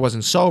 And then if I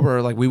wasn't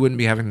sober, like we wouldn't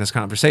be having this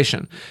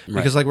conversation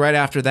because like right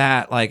after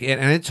that, like,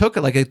 it took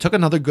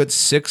another good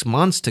 6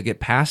 months to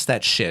get past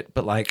that shit.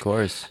 But like, of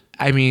course,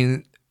 I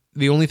mean,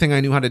 the only thing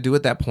I knew how to do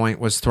at that point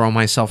was throw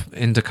myself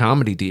into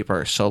comedy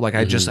deeper. So like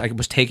I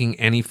was taking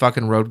any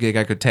fucking road gig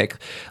I could take.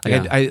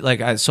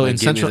 Like in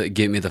Central,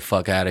 get me the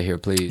fuck out of here,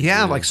 please.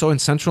 Yeah, like so in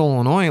Central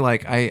Illinois,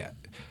 like I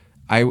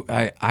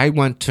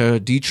went to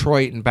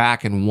Detroit and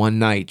back in one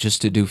night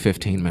just to do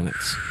 15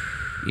 minutes,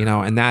 you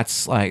know, and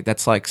that's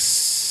like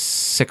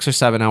 6 or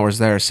 7 hours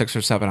there, 6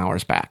 or 7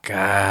 hours back.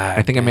 God,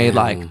 I think I made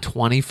like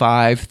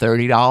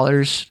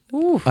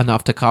 $25-$30,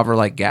 enough to cover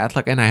like gas.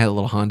 Like, and I had a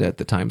little Honda at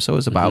the time, so it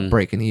was about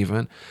breaking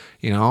even,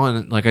 you know.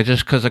 And like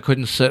because I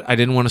couldn't sit, I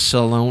didn't want to sit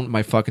alone with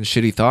my fucking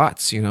shitty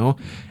thoughts, you know.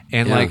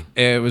 And like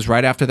it was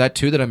right after that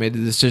too that I made the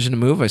decision to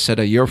move. I said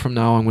a year from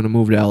now I'm going to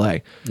move to LA.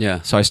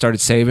 Yeah. So I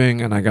started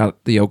saving, and I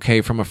got the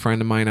okay from a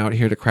friend of mine out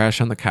here to crash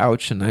on the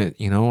couch. And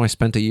I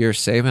spent a year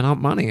saving up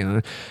money, and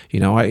I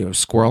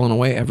was squirreling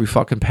away every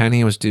fucking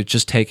penny. I was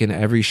just taking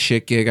every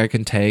shit gig I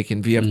can take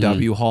in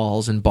VFW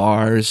halls and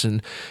bars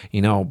and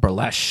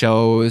burlesque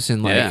shows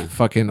and like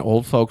fucking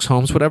old folks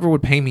homes, whatever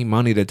would pay me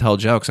money to tell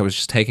jokes. I was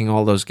just taking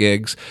all those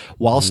gigs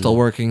while still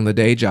working the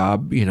day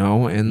job,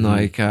 and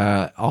like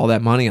all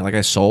that money, like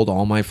I sold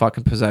all my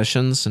fucking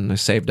possessions and I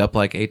saved up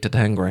like $8 to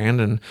 $10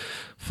 grand and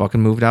fucking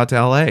moved out to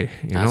LA.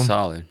 That's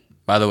solid.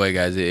 By the way,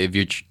 guys, if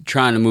you're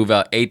trying to move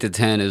out, 8 to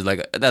 10 is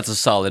like that's a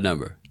solid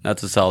number.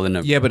 That's a solid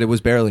number. Yeah, but it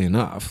was barely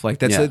enough. Like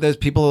there's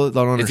people that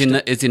don't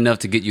understand. It's enough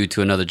to get you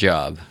to another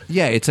job.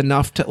 Yeah, it's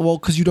enough to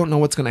because you don't know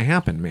what's going to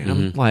happen,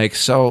 man. Like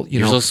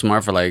you're so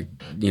smart for like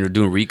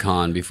doing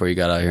recon before you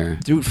got out here,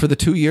 dude. For the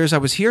 2 years I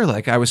was here,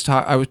 like I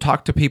would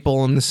talk to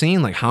people in the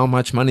scene, like how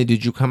much money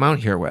did you come out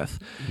here with?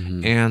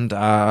 And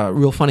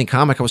real funny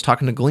comic. I was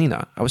talking to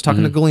Galena.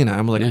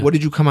 I'm like, what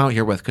did you come out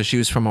here with? Because she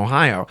was from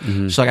Ohio.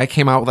 So like I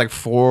came out with like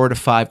 $4 to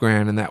 $5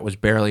 grand, and that was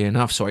barely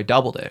enough. So I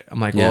doubled it. I'm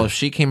like, well, if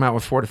she came out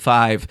with 4 to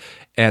 5.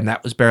 And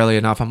that was barely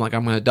enough. I'm like,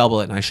 I'm going to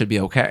double it, and I should be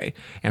okay.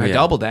 And I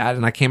doubled that,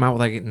 and I came out with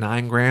like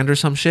 $9 grand or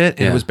some shit,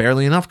 and it was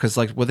barely enough because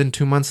like within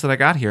 2 months that I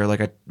got here,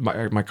 like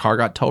my car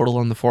got totaled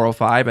on the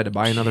 405. I had to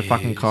buy another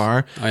fucking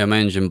car. Oh yeah, my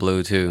engine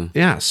blew too.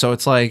 Yeah, so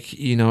it's like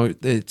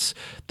it's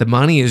the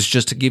money is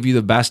just to give you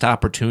the best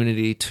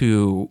opportunity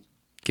to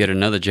get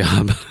another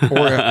job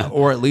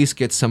or at least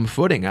get some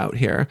footing out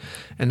here.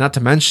 And not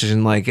to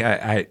mention like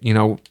I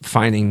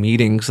finding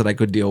meetings that I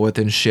could deal with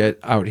and shit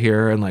out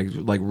here, and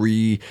like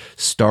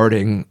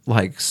restarting,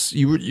 like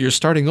you're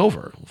starting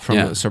over from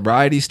a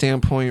sobriety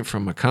standpoint,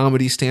 from a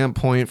comedy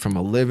standpoint, from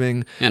a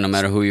living. Yeah, no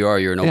matter who you are,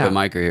 you're an open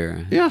micer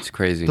here. Yeah, it's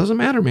crazy. Doesn't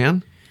matter,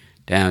 man.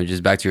 Damn,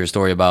 just back to your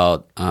story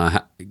about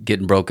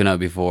getting broken up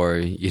before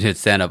you did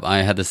stand up.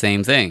 I had the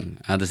same thing.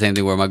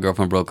 Where my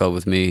girlfriend broke up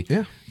with me.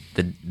 Yeah.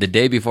 The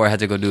day before I had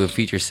to go do a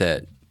feature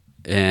set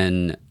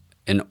in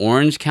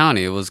Orange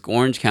County. It was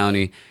Orange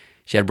County.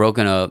 She had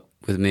broken up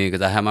with me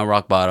because I had my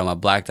rock bottom. I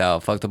blacked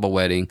out, fucked up a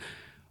wedding,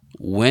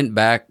 went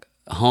back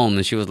home,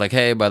 and she was like,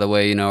 hey, by the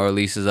way, our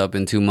lease is up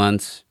in 2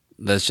 months.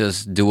 Let's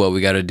just do what we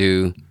got to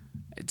do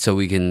so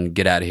we can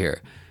get out of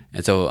here.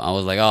 And so I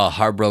was like, oh,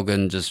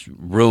 heartbroken, just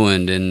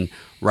ruined. And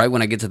right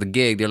when I get to the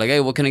gig, they're like, hey,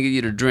 what can I get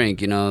you to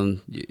drink?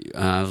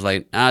 I was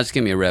like, just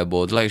give me a Red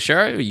Bull. They're like,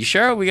 sure? You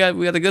sure? We got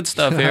the good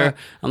stuff here.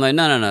 I'm like,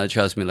 no,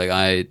 trust me. Like,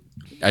 I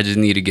just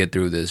need to get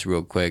through this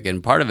real quick.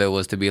 And part of it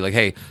was to be like,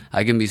 hey,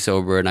 I can be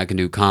sober and I can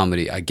do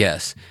comedy, I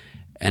guess.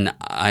 And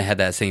I had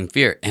that same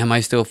fear. Am I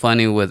still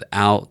funny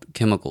without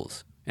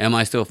chemicals? Am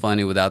I still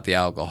funny without the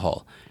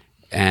alcohol?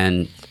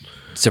 And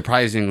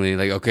surprisingly,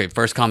 like, okay,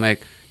 first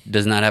comic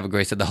does not have a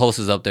great set. The host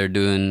is up there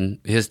doing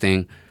his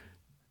thing.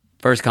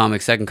 First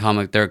comic, second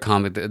comic, third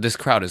comic. This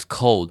crowd is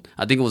cold.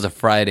 I think it was a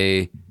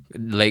Friday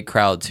late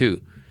crowd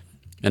too.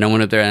 And I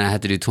went up there and I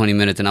had to do 20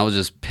 minutes and I was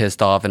just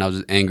pissed off and I was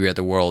just angry at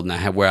the world. And I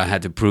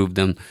had to prove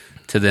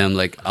to them,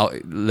 like,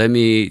 let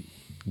me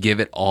give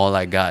it all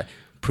I got.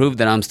 Prove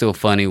that I'm still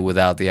funny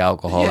without the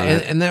alcohol. Yeah,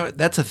 and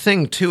that's a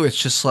thing too. It's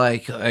just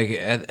like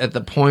at the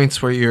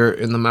points where you're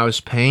in the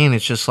most pain,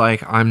 it's just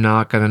like, I'm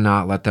not gonna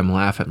not let them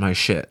laugh at my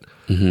shit.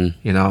 Mm-hmm.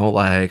 You know,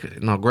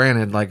 like, now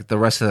granted, like the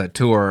rest of that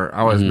tour,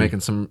 I was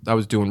I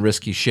was doing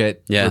risky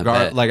shit. Yeah,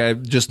 like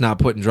I'm just not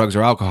putting drugs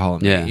or alcohol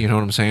in me. Yeah. You know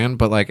what I'm saying?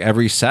 But like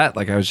every set,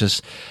 like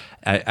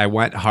I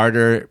went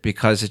harder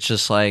because it's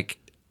just like,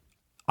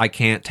 I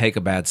can't take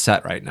a bad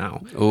set right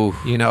now. Ooh.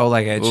 You know,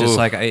 like it's just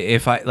like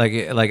if I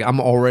like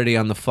I'm already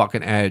on the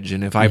fucking edge,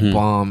 and if I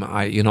bomb,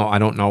 I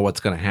don't know what's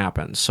gonna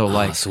happen. So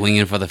like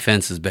swinging for the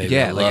fences, baby.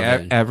 yeah, I like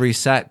love it. every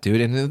set, dude.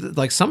 And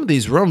like some of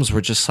these rooms were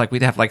just like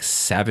we'd have like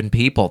 7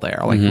 people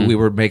there. Like we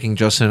were making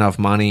just enough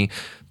money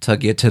to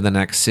get to the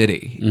next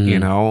city, you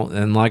know?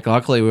 And like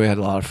luckily we had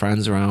a lot of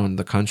friends around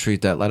the country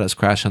that let us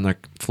crash on their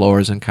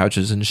floors and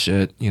couches and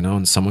shit, you know,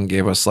 and someone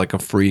gave us like a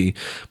free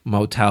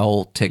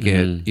motel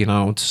ticket, you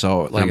know,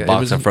 so like a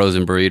box of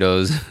frozen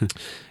burritos.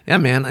 yeah,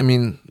 man. I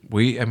mean,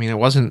 we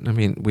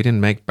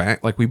didn't make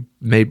back, like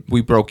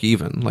we broke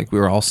even. Like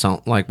we're all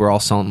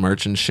selling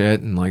merch and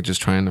shit and like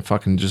just trying to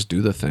fucking just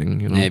do the thing,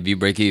 you know? Hey, if you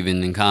break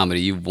even in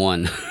comedy, you've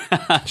won.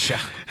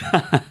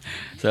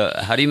 So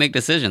how do you make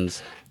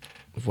decisions?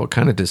 What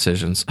kind of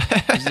decisions?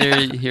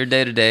 Is your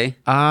day to day?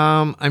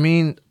 I'm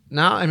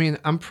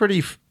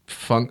pretty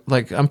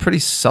I'm pretty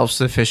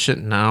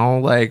self-sufficient now,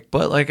 like,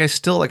 but like I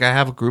still like I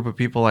have a group of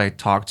people I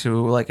talk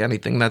to, like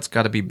anything that's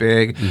got to be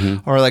big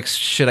or like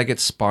shit I get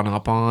spun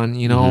up on,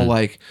 you know,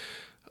 like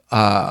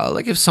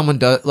if someone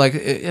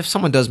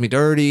does me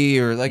dirty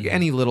or like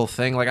any little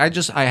thing, like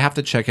I have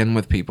to check in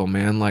with people,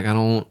 man. Like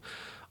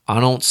I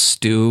don't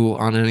stew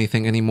on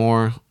anything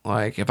anymore.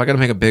 Like if I got to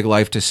make a big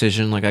life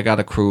decision, like I got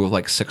a crew of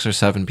like 6 or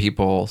 7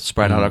 people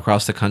spread out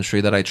across the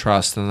country that I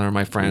trust and they're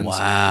my friends.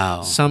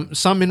 Wow.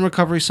 Some in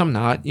recovery, some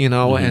not, you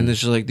know, and it's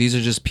just like these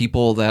are just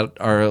people that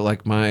are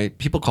like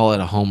people call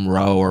it a home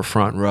row or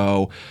front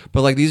row,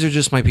 but like these are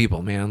just my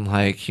people, man.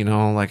 Like, you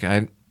know, like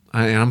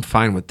I'm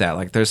fine with that.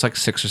 Like there's like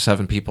 6 or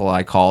 7 people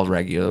I call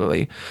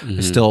regularly. I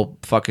still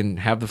fucking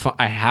have the phone.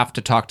 I have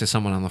to talk to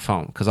someone on the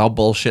phone because I'll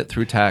bullshit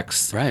through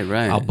text. Right.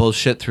 I'll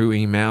bullshit through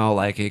email,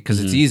 like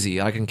because it's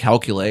easy. I can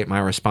calculate my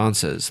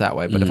responses that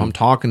way. But if I'm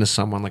talking to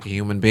someone like a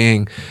human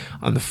being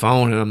on the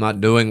phone and I'm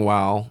not doing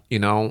well, you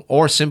know,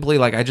 or simply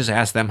like I just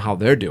ask them how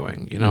they're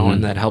doing, you know,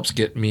 and that helps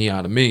get me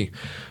out of me.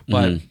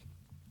 But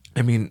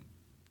I mean,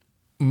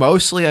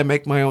 mostly I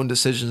make my own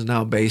decisions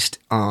now based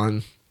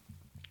on,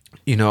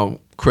 you know,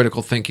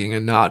 critical thinking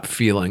and not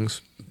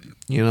feelings,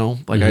 you know,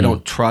 like I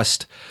don't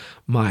trust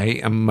my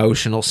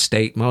emotional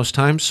state most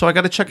times, so I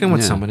got to check in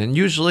with someone, and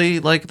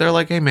usually like they're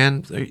like, hey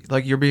man,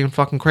 like you're being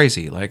fucking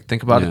crazy, like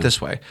think about it this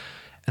way.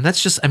 And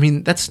that's just, I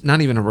mean, that's not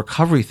even a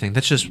recovery thing,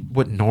 that's just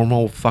what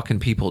normal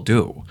fucking people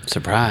do.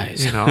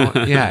 Surprise. You know?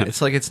 Yeah,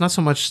 it's like it's not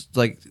so much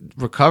like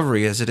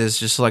recovery as it is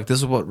just like this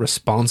is what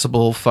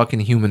responsible fucking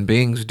human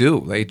beings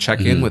do. They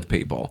check in with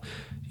people.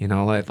 You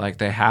know, like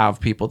they have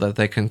people that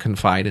they can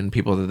confide in,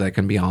 people that they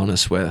can be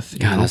honest with.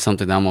 God, that's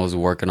something that I'm always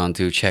working on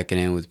too, checking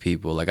in with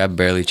people. Like I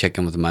barely check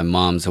in with my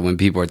mom. So when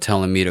people are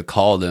telling me to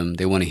call them,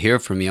 they want to hear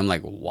from me. I'm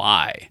like,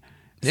 why?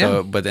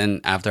 So, but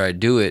then after I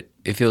do it,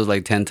 it feels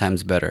like 10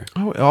 times better.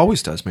 Oh, it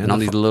always does, man. And all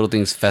these little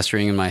things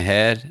festering in my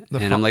head.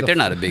 And I'm like, they're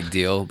not a big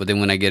deal. But then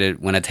when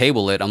I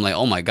table it, I'm like,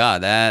 oh my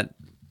God, that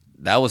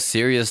was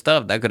serious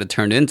stuff. That could have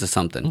turned into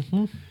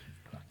something.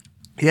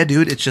 Yeah,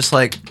 dude, it's just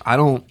like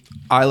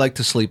I like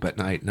to sleep at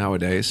night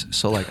nowadays.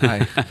 So like I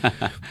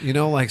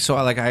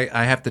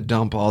have to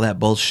dump all that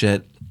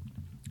bullshit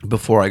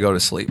before I go to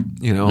sleep,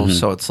 you know?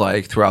 So it's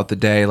like throughout the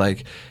day,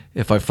 like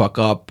if I fuck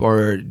up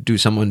or do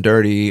someone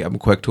dirty, I'm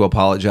quick to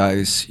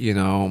apologize, you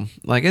know?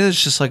 Like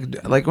it's just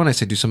like when I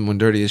say do someone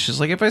dirty, it's just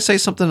like if I say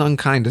something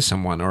unkind to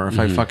someone or if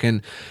I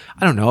fucking,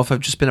 I don't know, if I've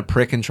just been a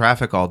prick in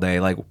traffic all day,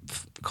 like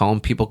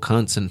calling people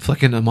cunts and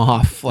flicking them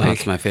off. Like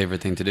that's my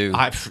favorite thing to do.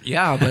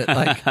 But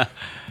like...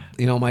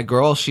 You know, my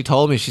girl, she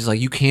told me, she's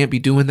like, you can't be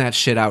doing that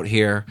shit out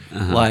here,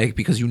 like,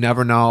 because you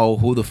never know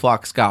who the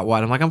fuck's got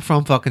what. I'm like, I'm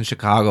from fucking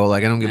Chicago.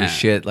 Like, I don't give a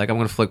shit. Like, I'm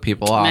going to flick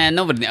people off. Man,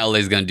 nobody in LA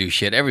is going to do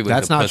shit. Everybody's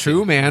That's not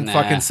true, man. Nah.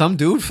 Fucking some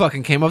dude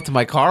fucking came up to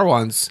my car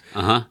once.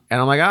 And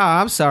I'm like,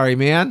 I'm sorry,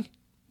 man.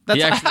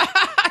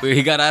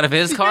 He got out of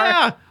his car?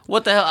 Yeah.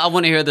 What the hell? I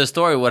want to hear the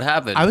story. What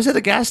happened? I was at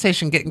the gas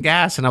station getting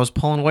gas, and I was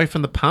pulling away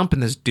from the pump,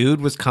 and this dude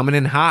was coming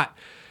in hot.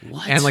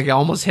 What? And like I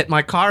almost hit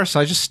my car, so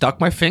I just stuck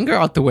my finger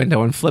out the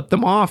window and flipped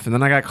him off. And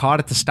then I got caught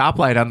at the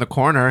stoplight on the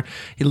corner.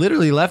 He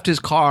literally left his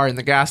car in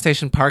the gas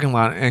station parking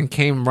lot and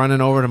came running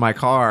over to my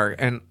car.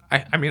 And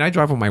I mean, I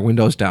drive with my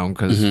windows down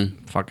because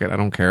fuck it, I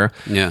don't care.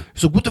 Yeah.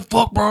 He's like, what the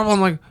fuck, bro? I'm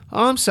like,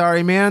 oh, I'm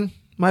sorry, man.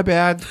 My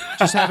bad.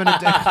 Just having a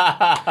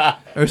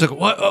day. He's like,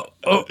 what?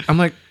 Oh. I'm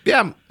like,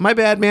 yeah, my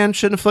bad, man.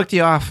 Shouldn't have flicked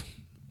you off.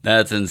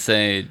 That's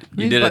insane.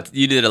 You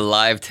did a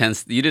live 10.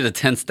 You did a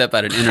 10-step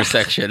at an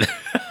intersection.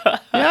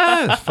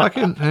 Yeah, it's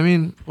fucking. I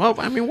mean,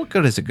 what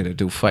good is it gonna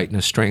do fighting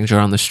a stranger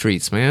on the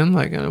streets, man?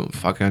 Like, I don't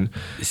fucking.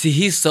 See,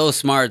 he's so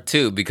smart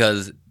too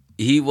because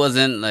he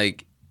wasn't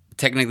like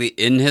technically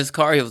in his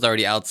car. He was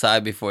already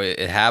outside before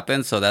it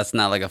happened, so that's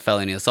not like a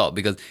felony assault.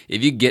 Because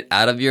if you get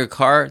out of your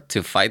car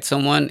to fight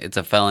someone, it's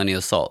a felony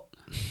assault.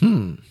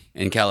 In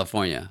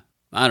California.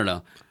 I don't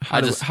know.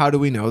 How do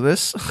we know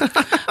this?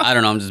 I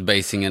don't know. I'm just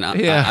basing it.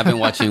 I've been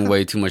watching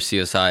way too much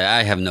CSI.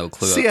 I have no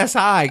clue.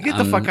 CSI, get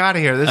the fuck out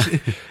of here.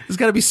 There's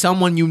got to be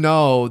someone you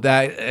know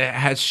that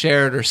has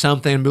shared or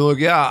something and be like,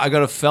 yeah, I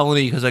got a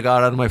felony because I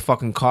got out of my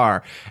fucking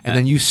car. And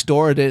then you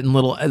stored it in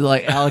little,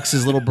 like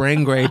Alex's little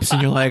brain grapes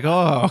and you're like,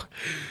 oh.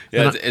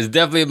 Yeah, it's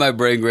definitely my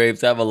brain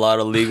grapes. I have a lot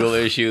of legal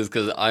issues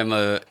because I'm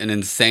an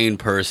insane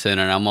person,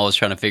 and I'm always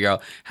trying to figure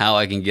out how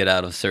I can get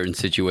out of certain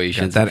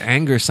situations. That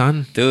anger,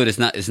 son, dude, it's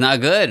not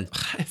good.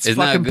 It's fucking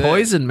not good.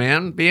 Poison,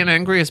 man. Being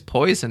angry is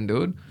poison,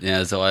 dude.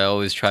 Yeah, so I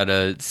always try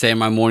to say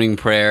my morning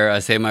prayer. I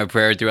say my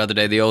prayer throughout the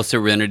day. The O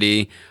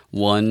Serenity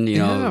one, you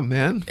know, yeah,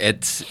 man.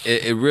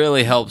 It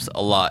really helps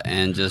a lot,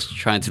 and just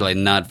trying to like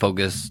not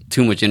focus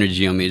too much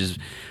energy on me. Just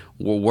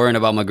worrying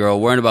about my girl,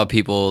 worrying about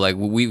people. Like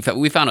we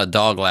found a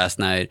dog last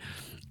night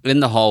in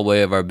the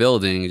hallway of our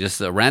building,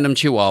 just a random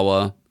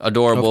Chihuahua,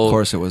 adorable. Of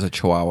course, it was a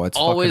Chihuahua. It's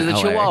always a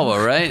Chihuahua,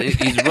 right?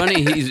 He's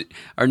running.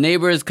 Our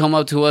neighbors come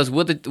up to us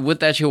with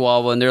that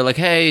Chihuahua, and they're like,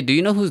 "Hey, do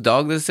you know whose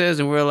dog this is?"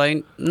 And we're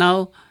like,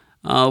 "No,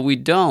 we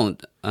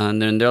don't." And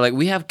then they're like,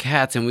 "We have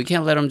cats, and we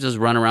can't let them just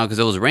run around because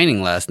it was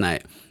raining last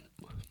night."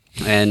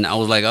 And I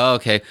was like, "Oh,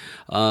 okay."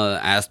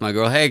 Asked my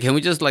girl, "Hey, can we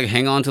just like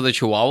hang on to the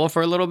Chihuahua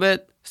for a little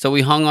bit?" So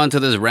we hung on to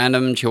this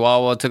random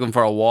Chihuahua, took him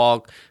for a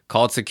walk,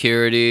 called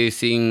security,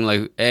 seeing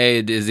like, hey,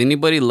 is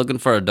anybody looking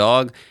for a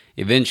dog?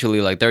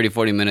 Eventually, like 30,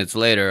 40 minutes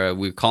later,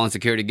 we're calling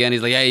security again.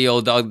 He's like, hey,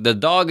 yo, dog, the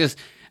dog is...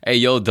 Hey,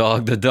 yo,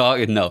 dog, the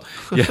dog... No.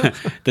 Yeah,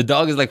 the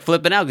dog is like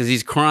flipping out because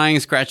he's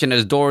crying, scratching at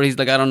his door. He's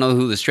like, I don't know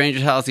who the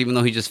stranger's house, even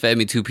though he just fed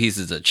me 2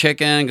 pieces of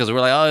chicken. Because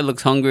we're like, oh, he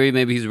looks hungry.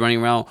 Maybe he's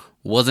running around.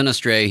 Wasn't a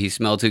stray. He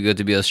smelled too good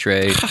to be a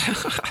stray.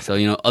 So,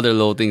 you know, other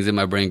little things in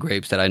my brain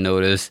grapes that I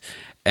noticed.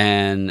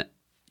 And...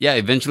 yeah,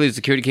 eventually the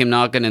security came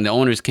knocking and the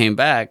owners came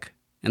back.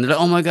 And they're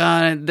like, oh my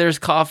God, there's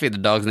Coffee. The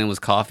dog's name was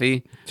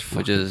Coffee,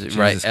 which is Jesus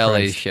right, LA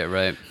Christ. Shit,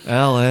 right?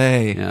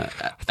 LA. Yeah.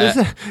 There's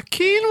a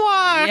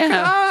quinoa.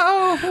 Yeah.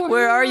 Oh,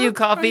 where are you,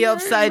 Coffee?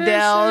 Upside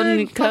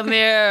down. Come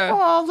here.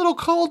 Oh, little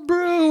cold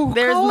brew.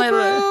 There's cold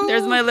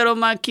my little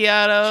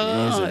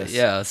macchiato. Jesus.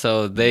 Yeah,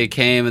 so they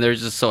came and they're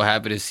just so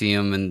happy to see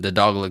him. And the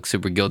dog looked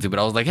super guilty. But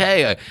I was like,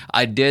 hey,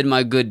 I did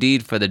my good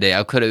deed for the day.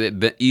 I could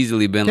have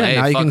easily been like, hey,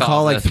 now you fuck can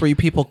call off. like 3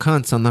 people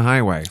cunts on the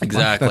highway.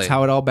 Exactly. That's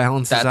how it all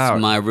balances out.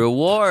 That's my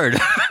reward.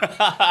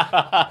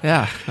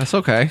 Yeah, that's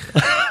okay.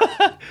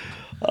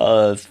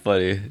 Oh, that's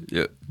funny.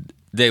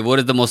 Dave, what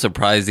is the most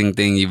surprising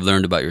thing you've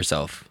learned about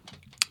yourself?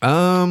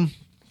 I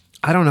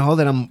don't know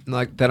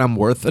that I'm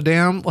worth a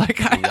damn. Like,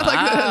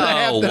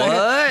 wow,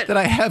 that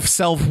I have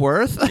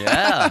self-worth.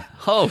 Yeah.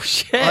 Oh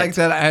shit.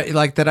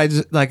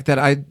 that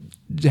I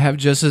have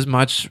just as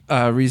much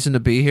reason to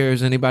be here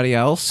as anybody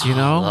else. You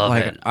know,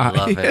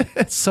 love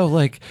it. So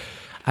like,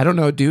 I don't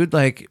know, dude.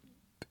 Like,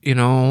 you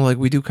know, like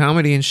we do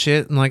comedy and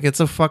shit, and like it's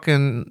a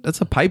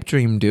pipe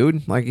dream,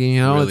 dude. Like,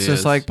 you know, really it's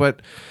just like,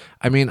 but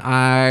I mean,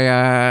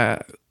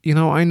 you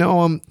know, I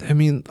know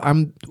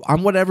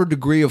I'm whatever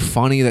degree of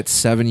funny that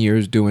 7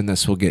 years doing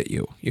this will get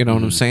you. You know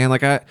what I'm saying?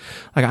 Like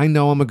I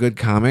know I'm a good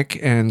comic,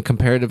 and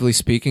comparatively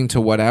speaking to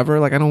whatever,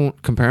 like I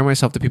don't compare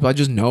myself to people. I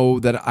just know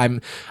that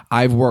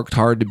I've worked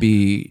hard to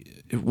be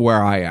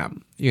where I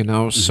am. You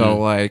know, so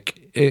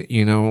like it,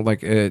 you know,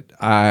 like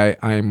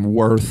I'm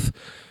worth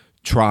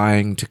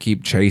trying to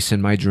keep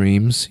chasing my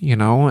dreams, you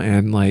know,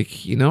 and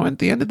like, you know, at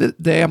the end of the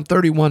day, I'm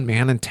 31,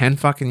 man. In 10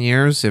 fucking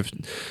years, if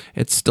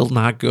it's still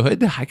not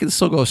good, I can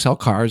still go sell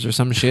cars or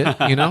some shit,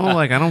 you know,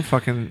 like I don't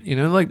fucking, you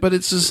know, like, but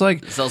it's just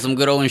like sell some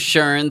good old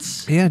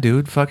insurance. Yeah,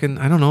 dude, fucking,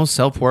 I don't know,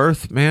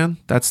 self-worth, man.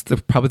 That's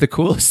probably the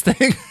coolest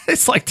thing.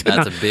 It's like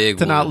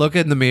to not look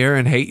in the mirror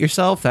and hate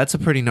yourself. That's a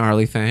pretty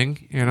gnarly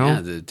thing, you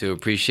know. Yeah, to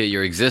appreciate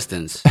your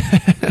existence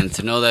and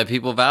to know that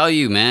people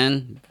value,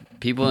 man.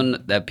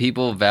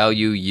 People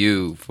value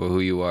you for who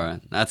you are.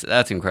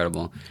 That's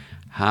incredible.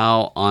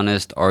 How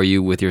honest are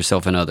you with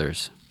yourself and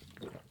others?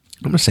 I'm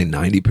gonna say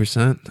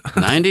 90%.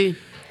 90?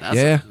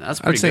 Yeah,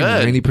 that's pretty I'd say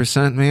good.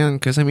 90%, man.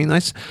 Because I mean,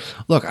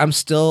 look, I'm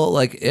still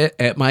like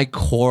at my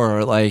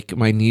core, like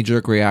my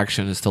knee-jerk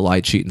reaction is to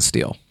lie, cheat, and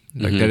steal.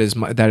 Like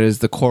that is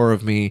the core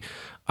of me,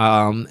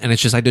 and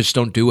it's just I just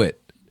don't do it.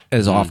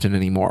 as often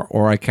anymore,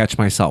 or I catch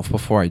myself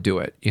before I do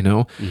it, you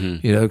know,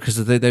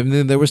 because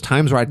there was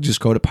times where I'd just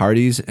go to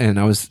parties and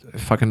I was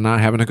fucking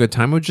not having a good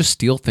time. I would just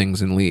steal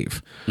things and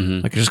leave,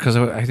 like just because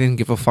I didn't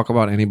give a fuck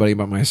about anybody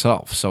but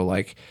myself. So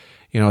like,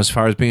 you know, as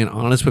far as being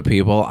honest with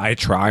people, I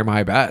try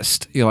my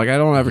best. You know, like I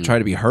don't ever try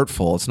to be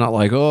hurtful. It's not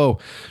like, oh,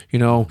 you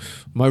know,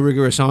 my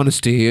rigorous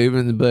honesty,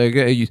 even like,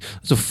 hey,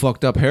 it's a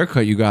fucked up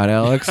haircut you got,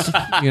 Alex.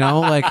 You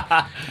know, like,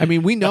 I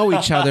mean, we know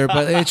each other,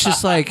 but it's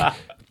just like,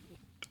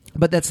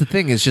 but that's the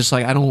thing. It's just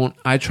like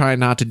I try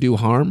not to do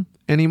harm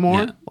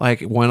anymore. Yeah.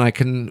 Like when I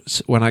can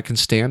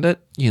stand it,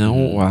 you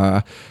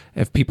know,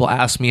 if people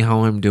ask me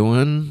how I'm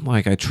doing,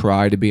 like I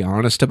try to be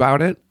honest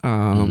about it.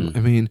 I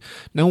mean,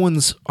 no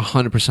one's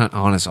 100%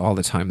 honest all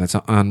the time. That's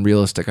an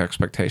unrealistic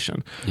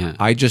expectation. Yeah.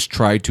 I just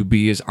try to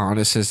be as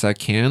honest as I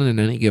can in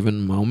any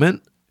given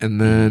moment.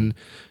 And then,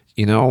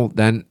 you know,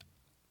 then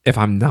if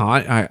I'm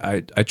not,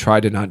 I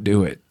try to not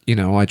do it. You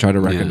know, I try to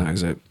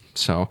recognize it.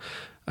 So,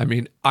 I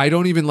mean, I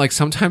don't even like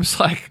sometimes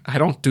like I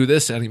don't do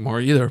this anymore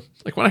either.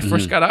 Like when I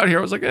first got out here,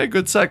 I was like, hey,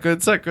 good set.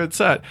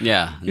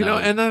 Yeah. You know,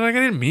 and then like, I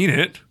didn't mean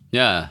it.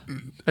 Yeah.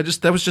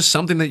 That was just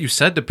something that you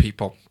said to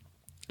people.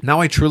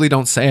 Now I truly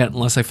don't say it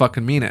unless I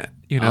fucking mean it,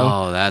 you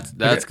know? Oh,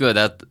 that's good.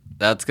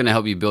 That's going to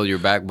help you build your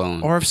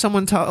backbone. Or if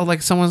someone's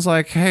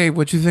like, hey,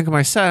 what'd you think of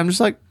my set? I'm just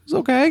like, it's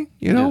okay.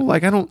 You know,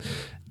 like I don't,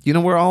 you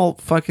know, we're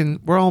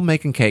all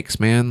making cakes,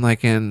 man.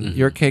 Like, and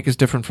your cake is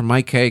different from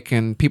my cake,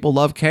 and people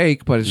love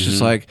cake, but it's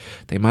just like,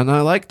 they might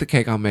not like the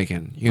cake I'm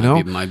making, you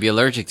know? Might be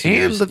allergic to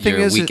your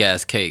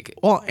weak-ass cake.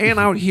 Well, and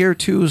out here,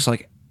 too, is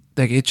like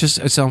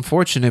it's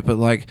unfortunate, but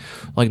like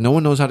no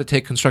one knows how to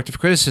take constructive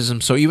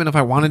criticism. So even if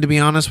I wanted to be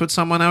honest with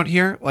someone out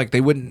here, like they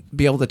wouldn't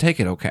be able to take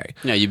it okay.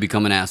 Yeah, you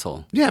become an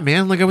asshole. Yeah,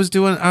 man. Like I was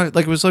doing,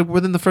 like it was like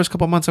within the first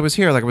couple of months I was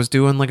here, like I was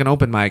doing like an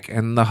open mic,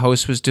 and the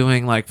host was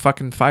doing like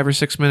fucking 5 or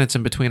 6 minutes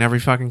in between every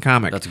fucking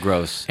comic. That's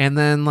gross. And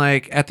then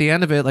like at the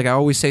end of it, like I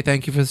always say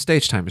thank you for the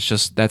stage time. It's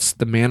just that's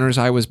the manners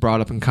I was brought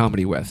up in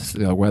comedy with,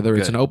 you know, whether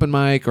it's an open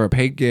mic or a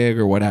paid gig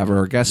or whatever,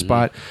 or guest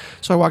spot.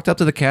 So I walked up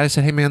to the cat. I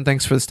said, hey man,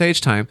 thanks for the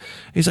stage time.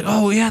 He's like,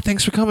 oh yeah,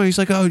 thanks for coming. He's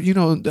like, oh, you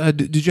know,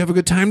 did you have a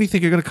good time? Do you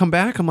think you're going to come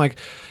back? I'm like,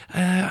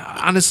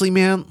 honestly,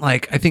 man,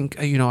 like, I think,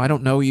 you know, I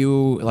don't know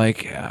you.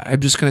 Like,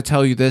 I'm just going to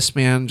tell you this,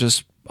 man,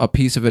 just a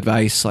piece of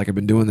advice. Like, I've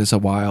been doing this a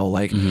while.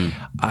 Like,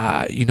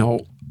 you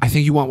know, I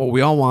think you want what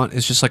we all want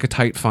is just like a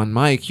tight, fun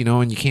mic, you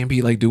know, and you can't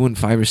be like doing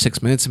 5 or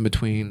 6 minutes in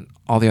between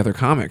all the other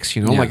comics,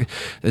 you know, like,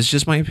 that's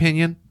just my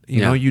opinion.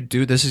 You know, you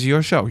do, this is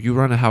your show. You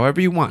run it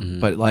however you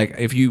want. But like,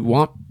 if you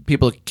want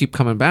people to keep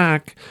coming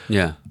back,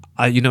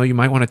 you know, you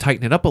might want to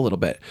tighten it up a little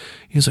bit.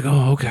 He's like,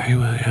 oh, okay,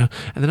 well, yeah.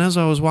 And then as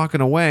I was walking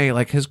away,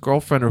 like his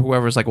girlfriend or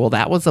whoever's like, well,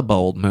 that was a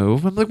bold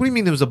move. I'm like, what do you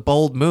mean it was a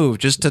bold move?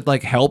 Just to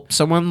like help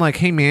someone? Like,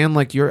 hey man,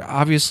 like you're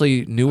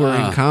obviously newer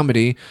in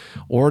comedy,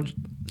 or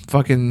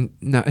fucking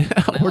not,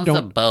 or don't.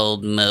 A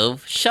bold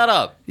move. Shut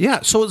up. Yeah.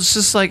 So it's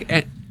just like,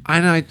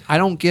 I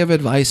don't give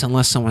advice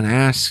unless someone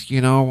asks,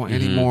 you know,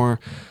 anymore.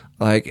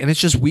 Like, and it's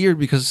just weird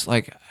because,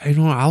 like, I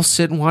don't know, I'll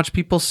sit and watch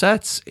people's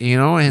sets, you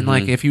know, and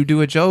like, if you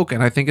do a joke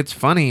and I think it's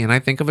funny and I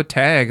think of a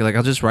tag, like,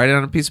 I'll just write it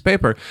on a piece of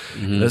paper.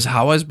 That's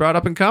how I was brought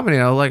up in comedy.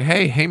 I was like,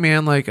 hey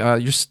man, like,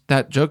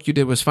 that joke you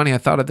did was funny. I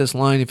thought of this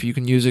line. If you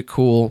can use it,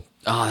 cool.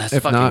 Oh, that's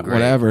if fucking not, great.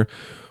 whatever.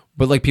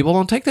 But like, people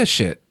don't take that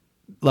shit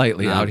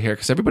lightly out here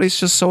because everybody's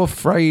just so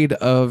afraid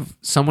of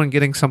someone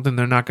getting something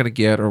they're not going to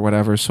get or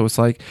whatever. So it's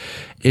like,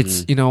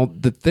 it's, you know,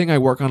 the thing I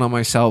work on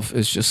myself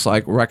is just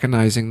like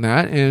recognizing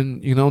that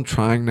and, you know,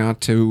 trying not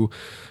to,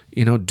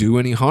 you know, do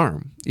any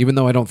harm, even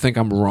though I don't think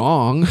I'm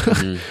wrong,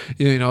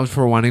 you know,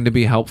 for wanting to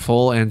be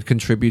helpful and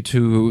contribute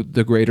to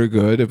the greater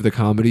good of the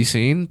comedy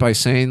scene by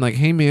saying like,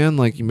 hey man,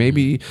 like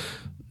maybe,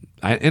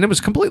 and it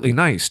was completely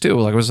nice too.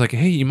 Like I was like,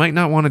 hey, you might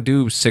not want to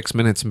do 6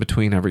 minutes in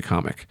between every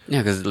comic. Yeah,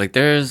 because like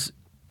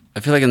I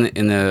feel like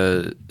in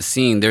the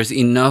scene, there's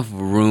enough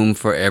room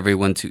for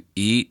everyone to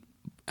eat.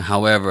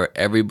 However,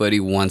 everybody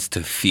wants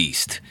to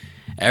feast.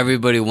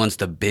 Everybody wants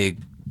the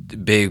big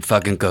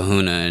fucking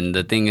kahuna. And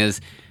the thing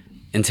is,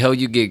 until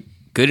you get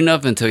good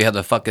enough, until you have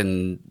the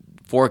fucking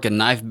fork and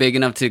knife big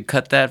enough to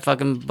cut that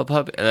fucking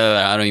puppy.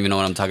 I don't even know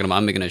what I'm talking about.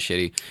 I'm making a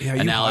shitty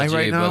analogy,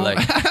 right now? But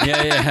like,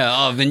 yeah.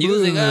 I've been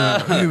using.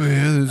 Hey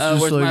man,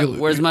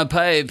 where's my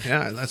pipe?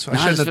 Yeah, that's why I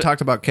shouldn't have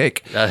talked about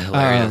cake. That's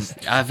hilarious.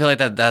 I feel like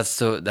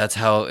that's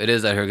how it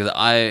is out here because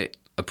I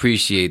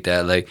appreciate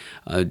that. Like,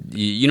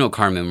 you know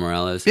Carmen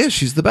Morales. Yeah,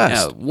 she's the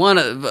best.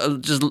 Yeah,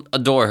 just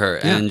adore her,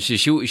 and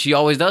she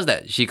always does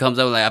that. She comes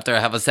up like after I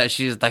have a set,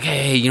 she's like,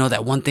 hey, you know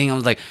that one thing? I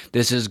was like,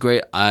 this is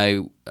great.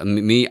 I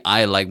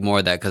like more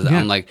of that because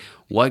I'm like,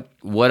 what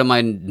am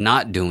I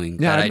not doing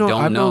that I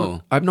don't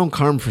know? I've known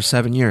Carm for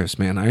 7 years,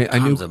 man.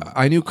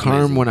 I knew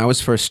Carm when I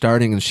was first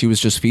starting, and she was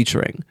just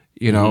featuring.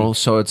 You know,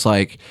 so it's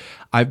like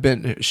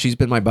she's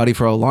been my buddy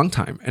for a long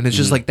time, and it's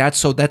just like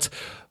that's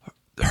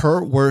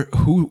her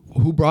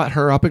who brought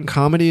her up in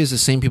comedy is the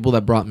same people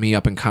that brought me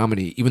up in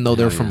comedy, even though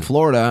they're from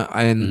Florida,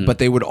 and but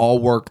they would all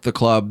work the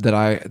club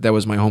that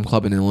was my home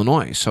club in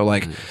Illinois. So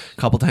like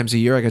a couple times a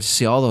year I got to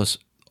see all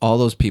all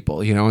those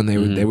people, you know, and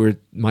they were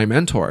my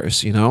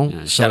mentors, you know.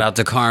 Yeah, shout out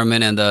to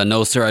Carmen and the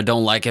No Sir I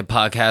Don't Like It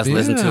podcast.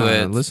 Listen to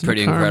it. It's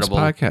pretty to Carmen's incredible.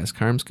 Podcast.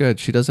 Carmen's good.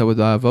 She does that with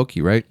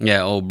Voki, right?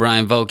 Yeah,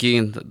 Brian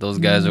Vokey, those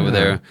guys over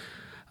there.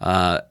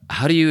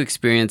 How do you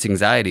experience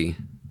anxiety?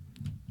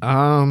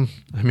 I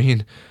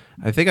mean,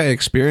 I think I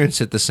experience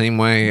it the same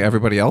way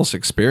everybody else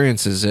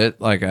experiences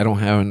it. Like, I don't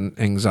have an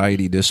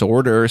anxiety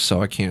disorder,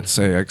 so I can't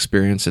say I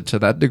experience it to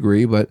that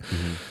degree. But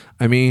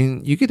I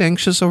mean, you get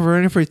anxious over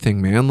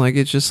everything, man. Like,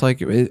 it's just like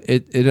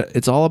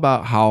it's all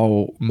about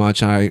how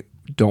much I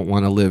don't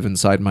want to live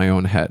inside my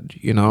own head,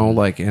 you know,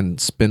 like, and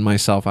spin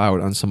myself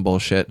out on some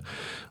bullshit.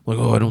 Like,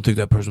 oh, I don't think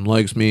that person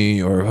likes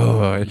me, or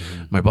oh,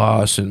 my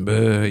boss, and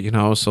you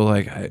know. So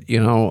like, I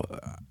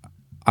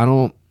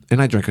don't.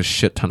 And I drink a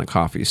shit ton of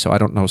coffee, so I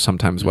don't know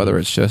sometimes whether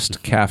it's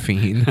just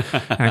caffeine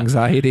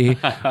anxiety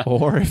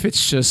or if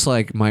it's just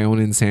like my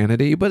own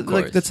insanity. But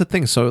like, that's the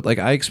thing. So like,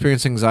 I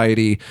experience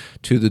anxiety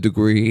to the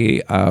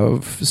degree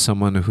of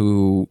someone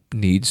who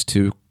needs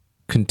to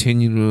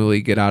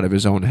continually get out of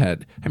his own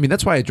head. I mean,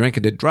 that's why I drank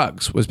and did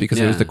drugs, was because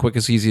it was the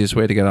quickest, easiest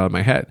way to get out of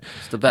my head.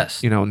 It's the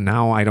best. You know,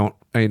 now I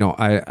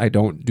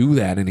don't do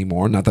that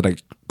anymore. Not that I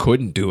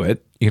couldn't do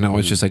it. You know,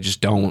 it's just I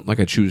just don't, like,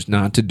 I choose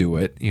not to do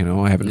it. You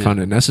know, I haven't found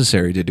it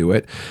necessary to do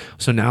it.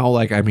 So now,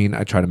 like, I mean,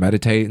 I try to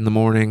meditate in the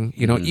morning,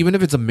 you know, even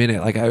if it's a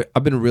minute. Like,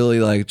 I've been really,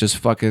 like, just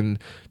fucking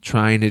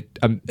trying to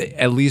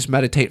at least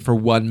meditate for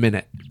 1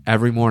 minute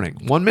every morning.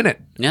 1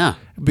 minute. Yeah.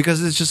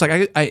 Because it's just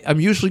like, I'm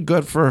usually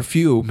good for a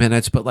few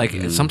minutes, but like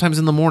sometimes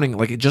in the morning,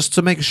 like, just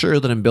to make sure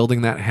that I'm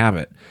building that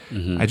habit,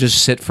 I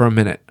just sit for a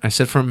minute. I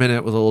sit for a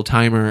minute with a little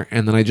timer,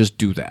 and then I just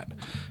do that.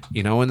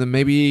 You know, and then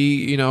maybe,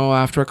 you know,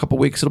 after a couple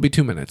weeks, it'll be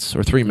 2 minutes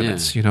or 3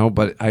 minutes, you know,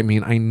 but I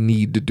mean, I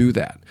need to do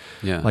that.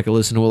 Yeah. Like, I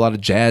listen to a lot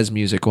of jazz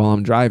music while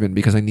I'm driving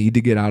because I need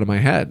to get out of my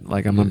head.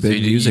 Like, I'm a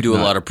big music You do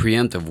nut. a lot of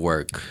preemptive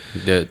work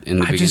in the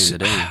beginning of the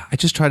day. I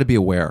just try to be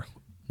aware.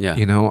 Yeah.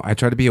 You know, I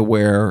try to be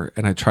aware,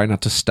 and I try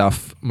not to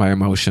stuff my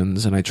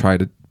emotions, and I try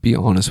to be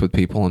honest with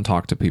people and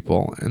talk to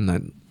people, and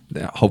then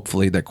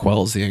hopefully that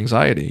quells the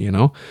anxiety, you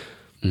know?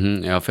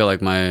 Yeah, I feel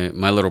like my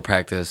little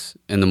practice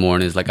in the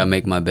morning is like I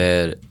make my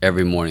bed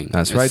every morning.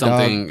 That's right,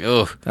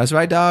 dog. That's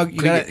right, dog.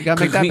 You gotta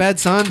make that bed,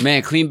 son.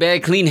 Man, clean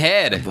bed, clean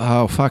head.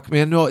 Oh, fuck,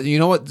 man. No, you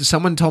know what?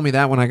 Someone told me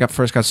that when I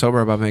first got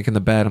sober about making the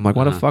bed. I'm like,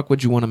 why the fuck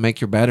would you want to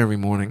make your bed every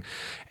morning?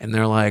 And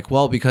they're like,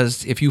 well,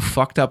 because if you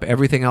fucked up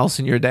everything else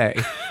in your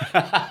day,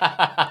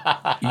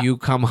 you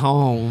come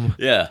home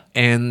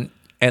and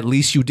at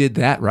least you did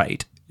that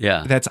right.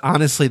 Yeah. That's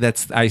honestly,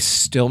 I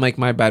still make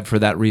my bed for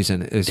that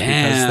reason. Is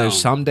because there's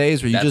some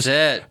days where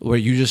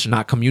you're just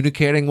not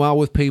communicating well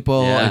with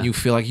people, and you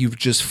feel like you've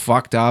just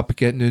fucked up,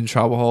 getting in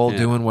trouble,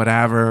 doing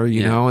whatever,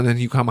 you know, and then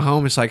you come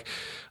home, it's like,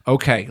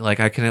 okay, like,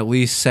 I can at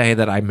least say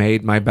that I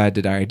made my bed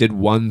today. I did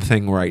one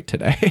thing right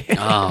today.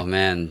 Oh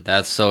man,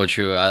 that's so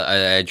true.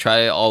 I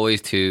try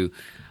always to,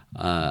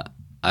 I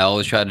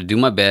always try to do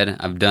my bed.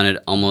 I've done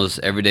it almost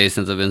every day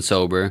since I've been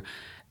sober.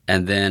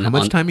 And then how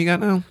much time you got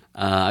now?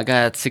 I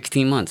got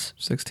 16 months.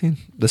 16?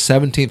 The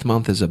 17th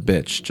month is a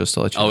bitch, just to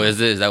let you know. Oh, is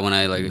it? Is that when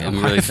I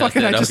am really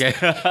tested? Okay.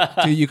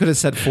 Dude, you could have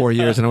said 4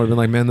 years and I would have been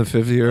like, man, the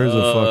 5th year is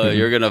a fucking...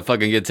 You're going to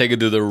fucking get taken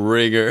to the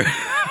ringer.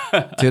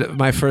 Dude,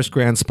 my first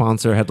grand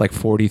sponsor had like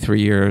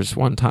 43 years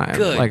one time.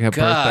 Good like a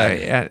God.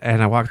 birthday.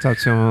 And I walked up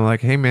to him and I'm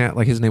like, hey, man.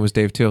 Like, his name was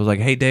Dave, too. I was like,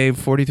 hey, Dave,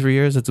 43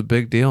 years? That's a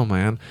big deal,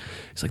 man.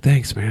 He's like,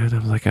 thanks, man.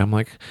 I'm like,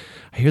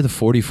 I hear the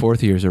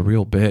 44th year is a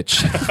real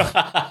bitch.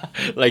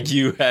 Like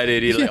you had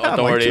any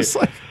authority.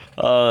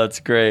 Oh, that's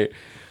great.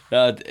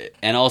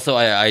 And also,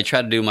 I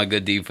try to do my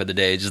good deed for the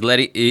day. Just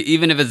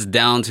even if it's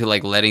down to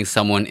like letting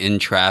someone in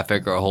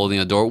traffic or holding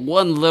a door,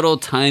 one little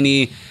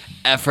tiny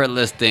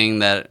effortless thing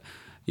that,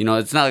 you know,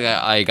 it's not like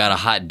I got a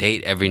hot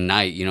date every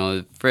night. You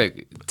know,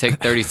 frick,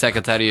 take 30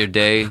 seconds out of your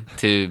day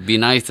to be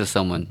nice to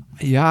someone.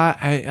 Yeah,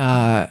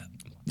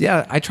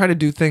 I try to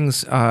do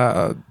things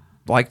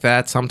like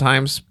that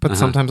sometimes, but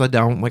sometimes I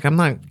don't. Like, I'm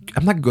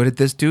not good at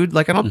this, dude.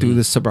 Like, I don't do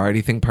this sobriety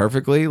thing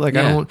perfectly. Like,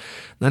 I don't,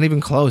 not even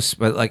close.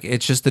 But like,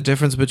 it's just the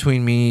difference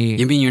between me.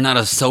 You mean you're not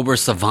a sober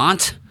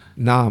savant?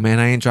 Nah, man,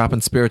 I ain't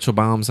dropping spiritual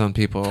bombs on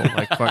people.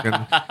 Like, fucking,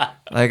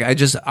 like, I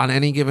just, on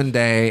any given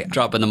day,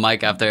 dropping the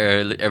mic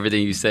after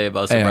everything you say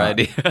about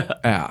sobriety.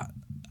 Yeah.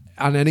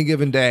 On any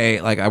given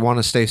day, like, I want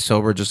to stay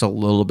sober just a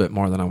little bit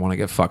more than I want to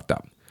get fucked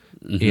up.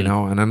 You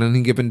know, and on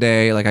any given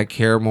day, like, I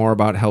care more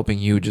about helping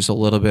you just a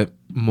little bit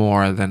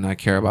more than I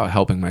care about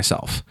helping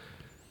myself,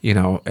 you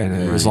know, and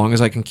as long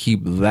as I can keep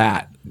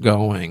that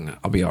going,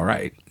 I'll be all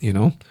right, you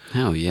know?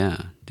 Hell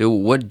yeah.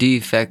 Dude, what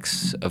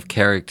defects of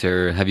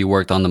character have you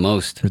worked on the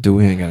most?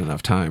 We ain't got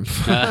enough time.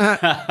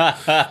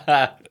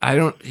 I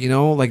don't,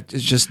 like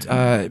it's just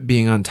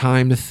being on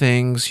time to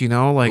things,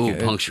 like Ooh,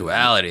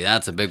 punctuality.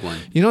 That's a big one.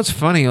 It's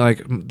funny,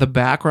 like the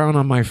background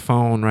on my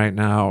phone right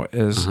now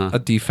is a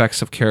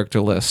defects of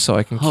character list, so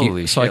I can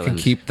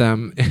keep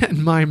them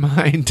in my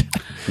mind.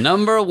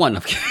 Number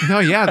one. No,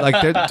 yeah,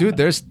 like dude,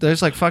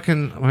 there's like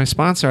fucking my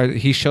sponsor.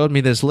 He showed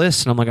me this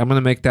list, and I'm like, I'm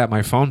gonna make that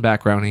my phone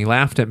background. And he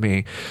laughed at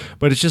me,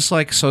 but it's just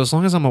like, so as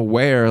long as I'm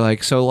aware,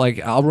 like, so like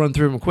I'll run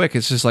through them quick.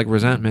 It's just like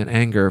resentment,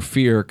 anger,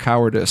 fear,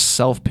 cowardice,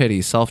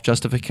 self-pity,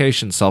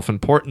 self-justification,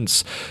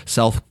 self-importance,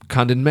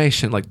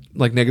 self-condemnation, like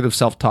negative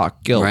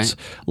self-talk, guilt, right.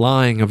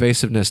 lying,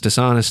 evasiveness,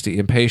 dishonesty,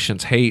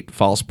 impatience, hate,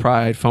 false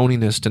pride,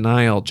 phoniness,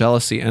 denial,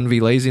 jealousy, envy,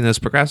 laziness,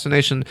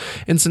 procrastination,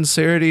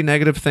 insincerity,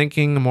 negative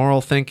thinking,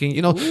 immoral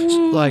thinking,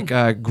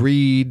 like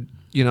greed,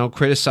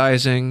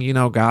 criticizing,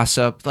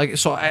 gossip. Like,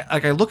 so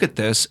I look at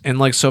this and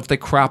like, so if they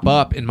crop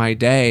up in my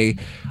day,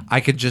 I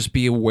could just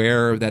be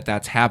aware that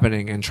that's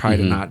happening and try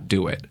to not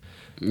do it.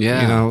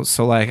 Yeah.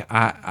 So like,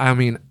 I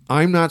mean,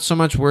 I'm not so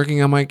much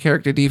working on my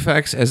character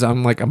defects as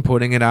I'm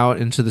putting it out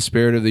into the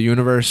spirit of the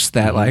universe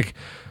that like,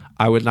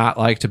 I would not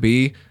like to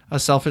be a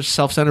selfish,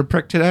 self-centered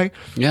prick today.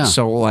 Yeah.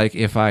 So like,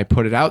 if I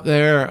put it out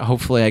there,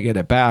 hopefully I get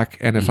it back.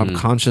 And if I'm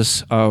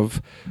conscious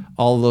of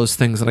all of those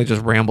things that I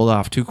just rambled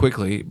off too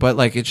quickly, but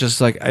like, it's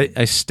just like,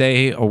 I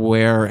stay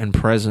aware and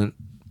present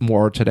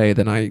more today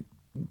than I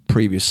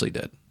previously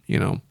did,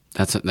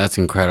 That's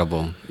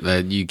incredible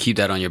that you keep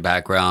that on your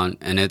background,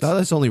 and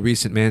that's only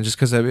recent, man. Just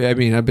because I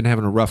mean I've been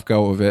having a rough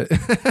go of it.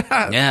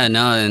 Yeah,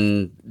 no,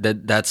 and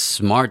that's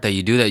smart that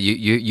you do that.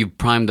 You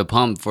prime the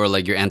pump for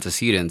like your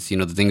antecedents,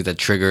 the things that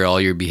trigger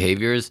all your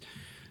behaviors.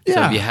 Yeah.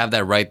 So if you have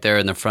that right there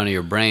in the front of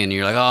your brain,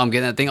 you're like, oh, I'm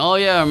getting that thing. Oh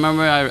yeah,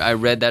 remember I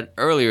read that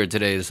earlier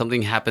today.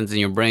 Something happens in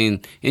your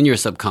brain, in your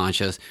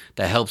subconscious,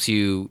 that helps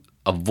you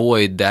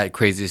avoid that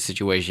crazy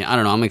situation. I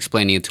don't know. I'm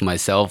explaining it to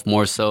myself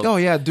more so. Oh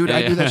yeah, dude,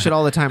 I do that shit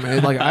all the time.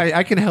 Like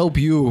I can help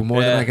you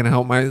more than I can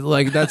help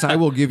I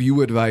will give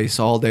you advice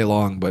all day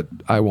long, but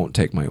I won't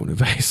take my own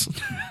advice.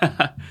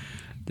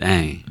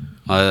 Dang,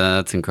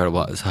 that's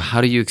incredible. So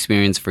how do you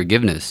experience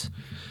forgiveness?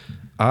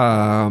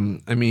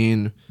 I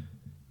mean,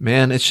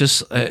 man, it's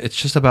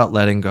just about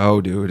letting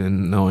go, dude,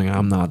 and knowing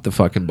I'm not the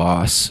fucking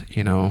boss.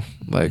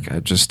 Like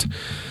I just.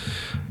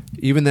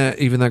 Even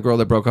that girl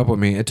that broke up with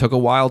me, it took a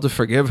while to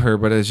forgive her,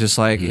 but it's just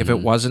like, if it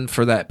wasn't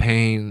for that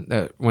pain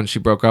that when she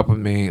broke up with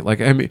me, like,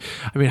 I mean,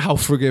 how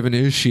forgiven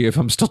is she if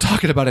I'm still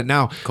talking about it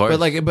now? Of course.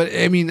 But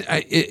I mean,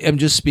 I'm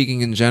just speaking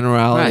in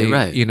generality,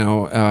 right.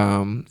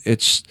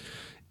 It's,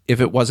 if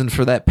it wasn't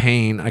for that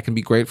pain, I can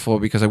be grateful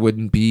because I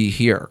wouldn't be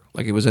here.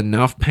 Like, it was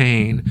enough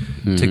pain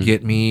to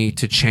get me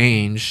to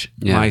change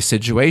my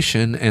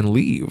situation and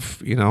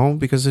leave,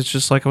 because it's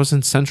just like I was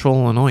in Central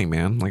Illinois,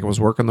 man. Like, I was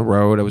working the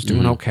road. I was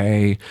doing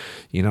okay.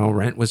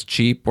 Rent was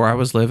cheap where I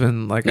was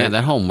living. Like,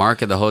 that whole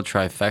market, the whole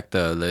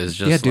trifecta is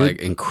just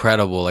like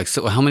incredible. Like,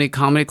 so how many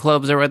comedy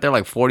clubs are right there?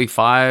 Like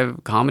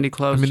 45 comedy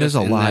clubs? I mean, there's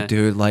a lot,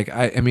 dude. Like,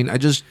 I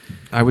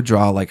would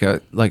draw like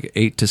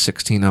 8 to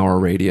 16 hour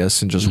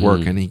radius and just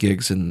work any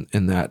gigs in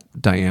that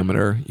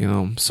diameter,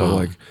 so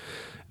like,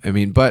 I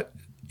mean, but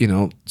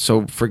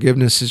so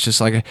forgiveness is just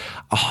like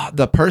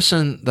the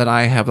person that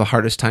I have the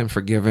hardest time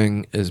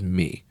forgiving is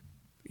me,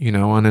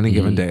 on any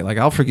given day. Like,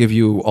 I'll forgive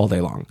you all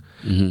day long,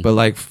 but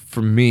like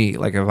for me,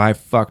 like if I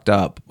fucked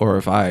up or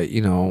if I,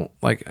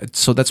 like,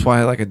 so that's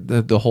why like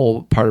the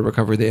whole part of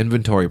recovery, the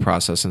inventory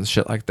process and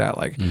shit like that,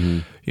 like,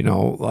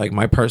 like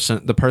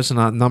the person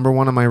on number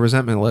one on my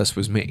resentment list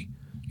was me.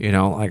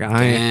 Like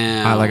I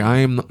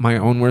am my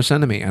own worst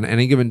enemy. On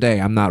any given day,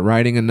 I'm not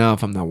writing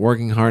enough. I'm not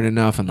working hard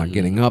enough. I'm not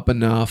getting up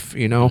enough.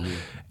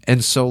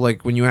 And so,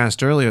 like, when you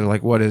asked earlier,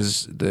 like,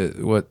 what's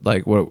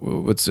like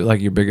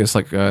your biggest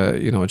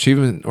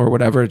achievement or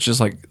whatever? It's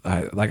just like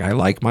I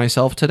like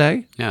myself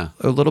today. Yeah,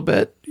 a little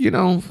bit.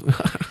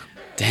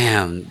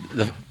 Damn.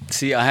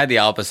 See, I had the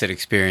opposite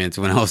experience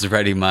when I was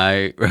writing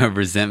my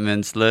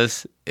resentments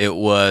list. It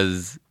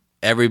was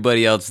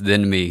everybody else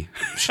than me.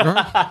 Sure.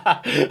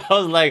 I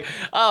was like,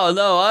 oh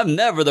no, I'm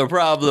never the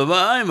problem.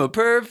 I'm a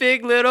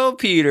perfect little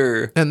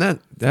Peter. And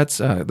that's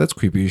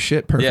creepy as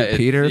shit. Perfect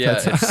Peter. Yeah,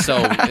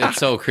 it's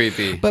so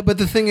creepy. But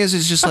the thing is,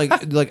 it's just like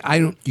I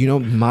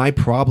don't. My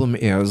problem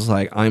is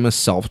like I'm a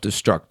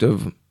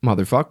self-destructive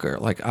motherfucker.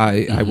 Like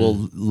I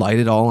will light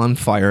it all on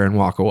fire and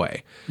walk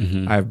away.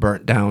 I've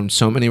burnt down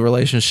so many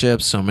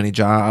relationships, so many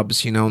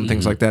jobs, and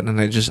things like that.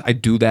 And I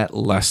do that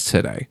less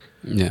today.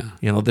 Yeah.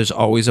 There's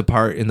always a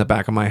part in the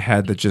back of my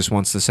head that just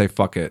wants to say,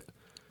 fuck it.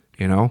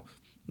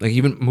 Like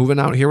even moving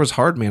out here was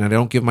hard, man. I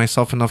don't give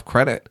myself enough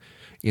credit,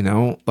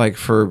 like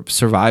for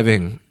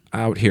surviving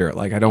out here.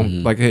 Like I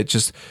don't like it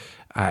just,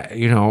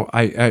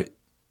 I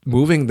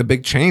moving the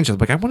big change. I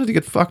was like, I wanted to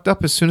get fucked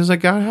up as soon as I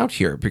got out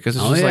here because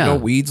it's just like,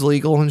 weed's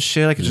legal and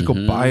shit. I could just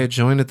go buy a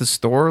joint at the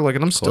store. Like,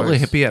 and I'm still a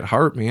hippie at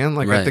heart, man.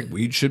 Like, I think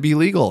weed should be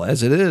legal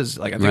as it is.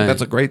 Like, I think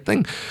that's a great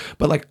thing.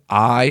 But like,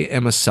 I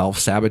am a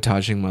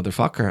self-sabotaging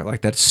motherfucker.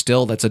 Like,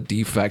 that's a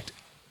defect.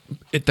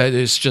 That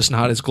is just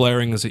not as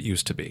glaring as it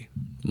used to be.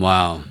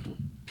 Wow.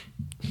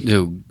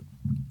 Dude,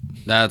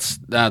 that's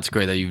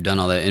great that you've done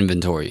all that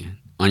inventory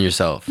on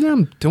yourself? Yeah,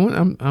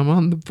 I'm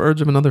on the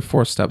verge of another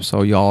 4-step,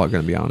 so y'all are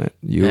gonna be on it.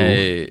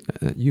 Another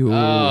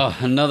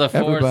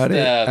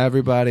 4-step.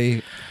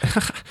 Everybody.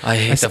 I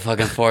hate the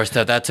fucking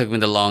 4-step. That took me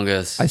the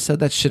longest. I said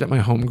that shit at my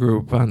home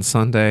group on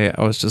Sunday.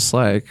 I was just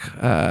like,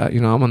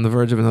 I'm on the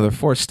verge of another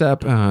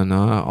 4-step, and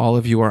all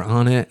of you are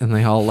on it, and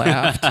they all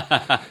laughed.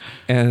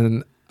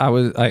 And I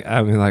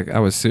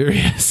was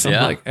serious.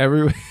 I'm like,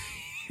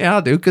 yeah,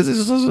 dude, because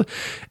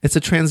it's a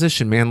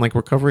transition, man. Like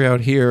recovery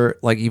out here,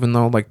 like even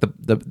though like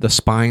the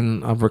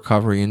spine of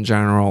recovery in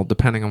general,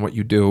 depending on what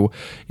you do,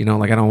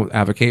 like I don't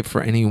advocate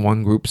for any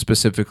one group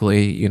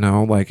specifically,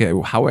 like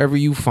however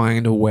you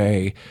find a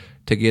way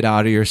to get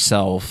out of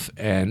yourself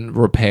and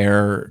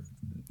repair,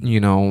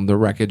 the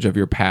wreckage of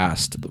your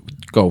past,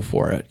 go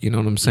for it. You know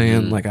what I'm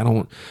saying? Like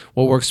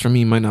what works for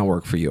me might not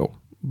work for you,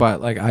 but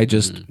like I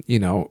just,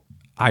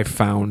 I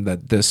found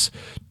that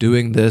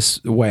doing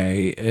this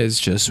way is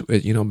just,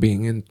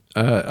 being in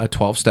a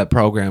 12-step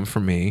program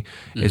for me.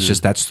 It's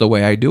just, that's the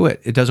way I do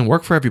it. It doesn't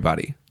work for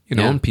everybody,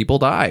 and people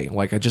die.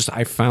 Like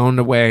I found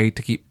a way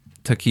to keep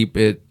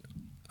it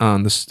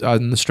on the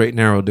straight and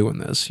narrow doing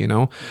this,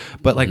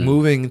 but like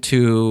moving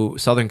to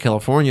Southern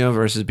California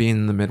versus being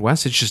in the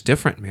Midwest, it's just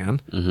different, man.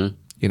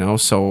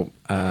 So,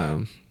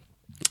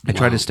 I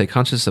try to stay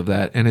conscious of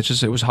that, and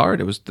it was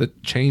hard. It was the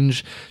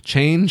change.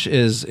 Change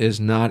is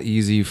not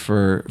easy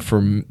for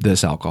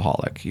this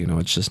alcoholic.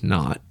 It's just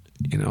not.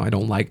 I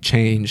don't like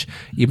change,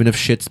 even if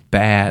shit's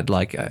bad.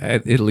 Like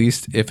at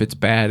least if it's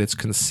bad, it's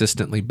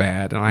consistently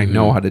bad, and I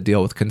know how to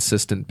deal with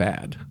consistent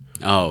bad.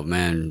 Oh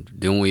man,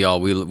 don't we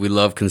all? We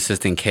love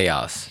consistent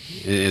chaos.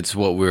 It's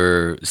what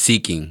we're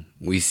seeking.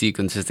 We seek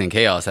consistent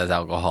chaos as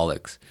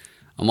alcoholics.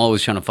 I'm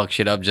always trying to fuck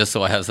shit up just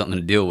so I have something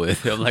to deal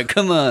with. I'm like,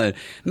 come on,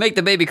 make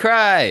the baby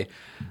cry.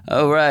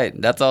 Oh, right.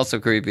 That's also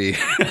creepy.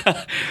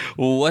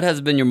 What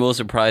has been your most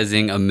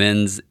surprising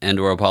amends and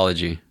or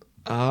apology?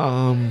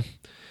 I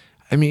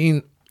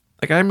mean,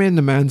 like I made an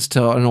amends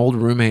to an old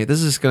roommate.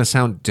 This is going to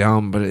sound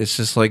dumb, but it's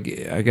just like,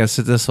 I guess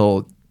this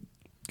will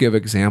give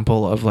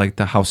example of like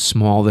how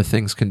small the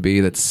things can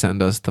be that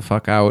send us the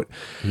fuck out.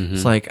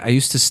 It's like I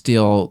used to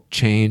steal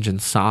change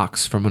and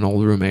socks from an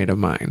old roommate of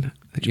mine.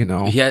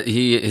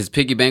 His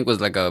piggy bank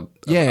was like a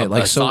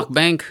sock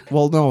bank.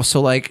 Well, no,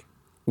 so like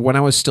when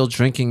I was still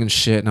drinking and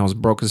shit, and I was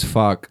broke as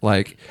fuck,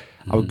 like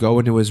I would go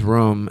into his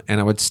room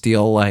and I would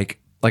steal like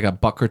a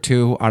buck or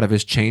two out of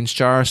his change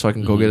jar so I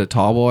can go get a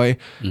tall boy,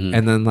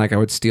 and then like I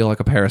would steal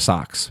like a pair of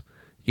socks.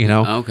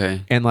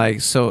 Okay. And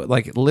like, so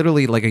like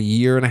literally like a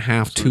year and a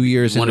half, 2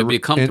 years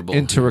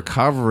into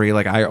recovery,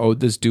 like I owed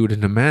this dude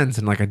an amends,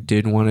 and like I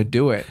didn't want to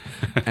do it.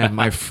 And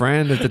my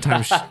friend at the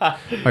time,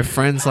 my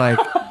friend's like,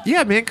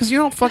 yeah, man, because you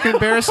know how fucking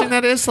embarrassing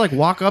that is to like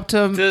walk up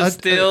to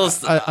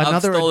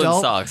another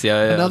adult, socks.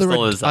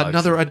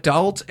 another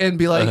adult, and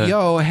be like,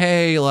 yo,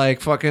 hey,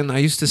 like fucking, I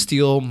used to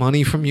steal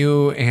money from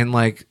you and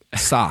like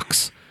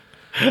socks.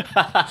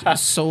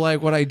 So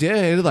like what I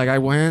did, like I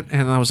went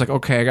and I was like,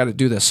 okay, I got to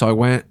do this. So I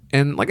went,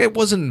 and like it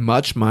wasn't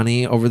much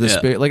money over the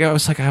spirit. Like I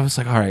was like,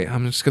 all right,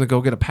 I'm just gonna go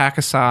get a pack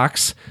of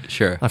socks,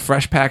 a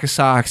fresh pack of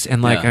socks,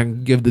 and like I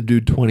can give the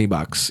dude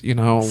 $20,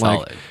 Solid.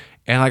 like,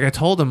 and like I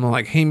told him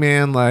like, hey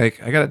man,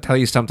 like I got to tell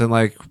you something,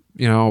 like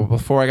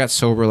before I got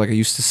sober, like I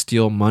used to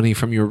steal money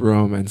from your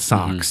room and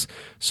socks.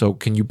 So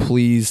can you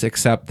please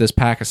accept this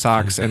pack of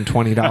socks and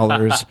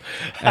 $20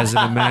 as an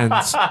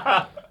amends?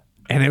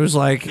 And it was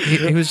like,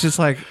 he was just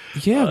like,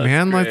 yeah,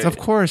 man, great. Like, of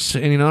course.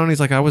 And, and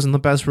he's like, I wasn't the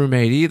best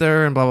roommate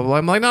either, and blah, blah, blah.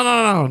 I'm like,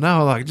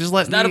 no, like, just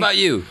let me. It's not about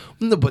you.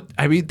 No, but,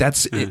 I mean,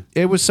 that's,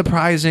 it was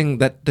surprising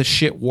that the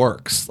shit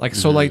works. Like,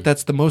 so, like,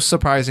 that's the most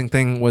surprising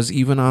thing was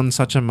even on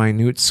such a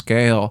minute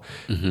scale,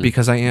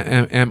 because I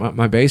am at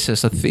my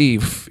basis a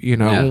thief,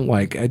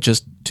 like,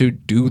 just to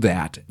do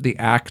that, the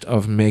act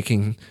of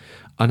making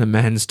an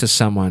amends to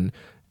someone,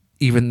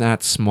 even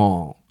that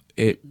small.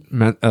 It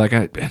meant like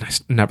I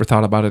never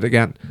thought about it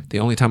again. The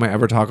only time I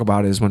ever talk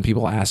about it is when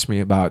people ask me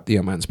about the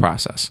amends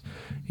process,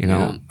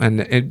 and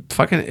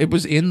it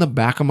was in the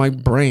back of my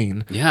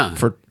brain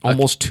for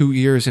almost 2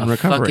 years in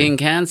recovery. Fucking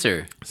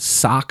cancer.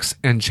 Socks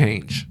and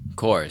change. Of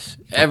course.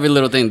 Every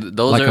little thing.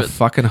 Those like are a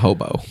fucking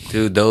hobo.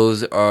 Dude,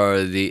 those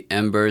are the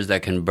embers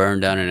that can burn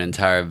down an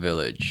entire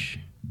village.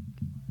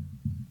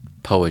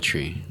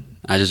 Poetry.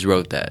 I just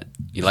wrote that.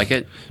 You like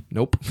it?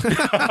 Nope.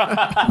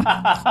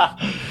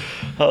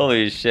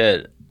 Holy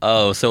shit.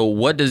 Oh, so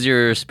what does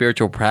your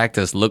spiritual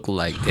practice look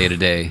like day to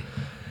day?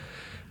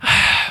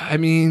 I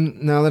mean,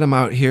 now that I'm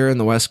out here in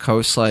the West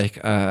Coast, like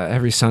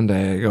every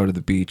Sunday I go to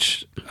the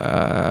beach.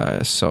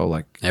 So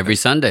like every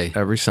Sunday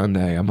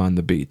I'm on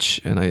the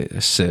beach and I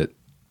sit,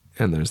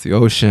 and there's the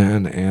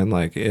ocean, and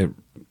like it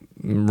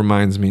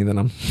reminds me that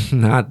I'm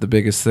not the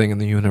biggest thing in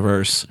the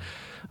universe.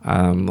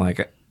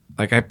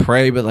 Like I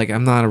pray, but like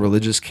I'm not a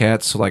religious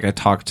cat, so like I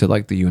talk to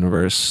like the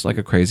universe like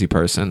a crazy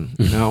person,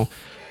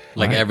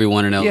 like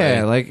everyone in LA.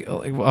 Yeah,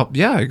 well,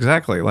 yeah,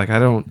 exactly. Like I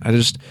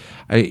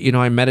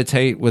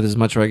meditate with as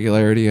much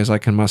regularity as I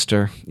can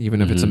muster,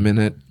 even if it's a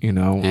minute,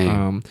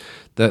 Hey.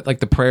 that like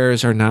the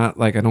prayers are not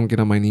like I don't get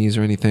on my knees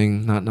or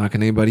anything, not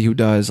knocking anybody who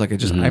does. Like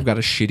I've got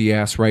a shitty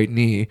ass right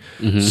knee.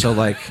 So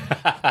like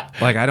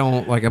I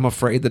don't like I'm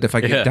afraid that if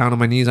I get down on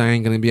my knees I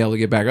ain't gonna be able to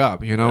get back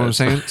up. You know what I'm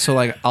saying? So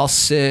like I'll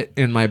sit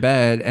in my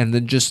bed and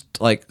then just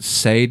like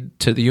say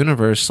to the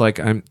universe like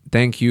I'm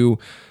thank you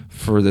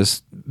for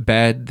this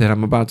bed that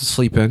I'm about to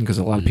sleep in, because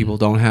a lot of people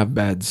don't have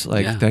beds.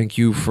 Like thank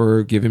you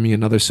for giving me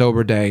another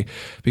sober day,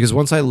 because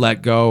once I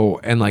let go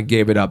and like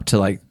gave it up to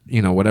like,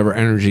 you know, whatever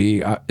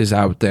energy is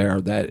out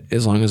there, that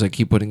as long as I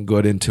keep putting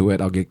good into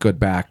it, I'll get good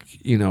back,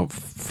 you know,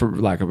 for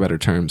lack of better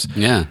terms.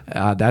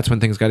 That's when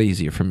things got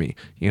easier for me.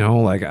 You know,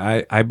 like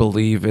I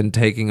believe in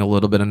taking a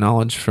little bit of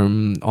knowledge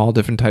from all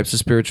different types of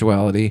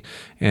spirituality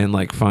and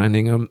like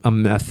finding a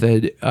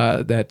method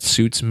that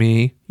suits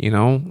me, you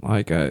know,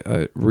 like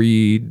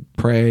read,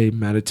 pray,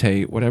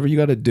 meditate, whatever you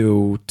got to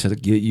do to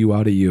get you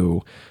out of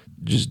you,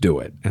 just do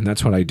it. And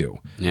that's what I do.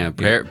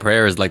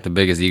 Prayer is like the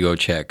biggest ego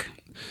check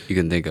you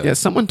can think of. Yeah,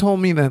 someone told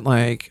me that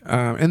like,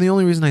 and the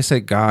only reason I say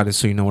God is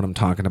so you know what I'm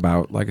talking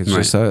about. Like, it's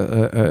just like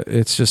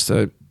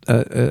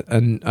a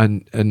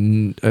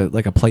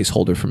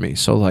placeholder for me.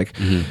 So like,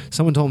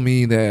 someone told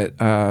me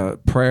that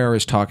prayer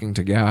is talking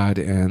to God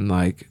and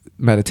like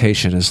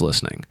meditation is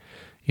listening.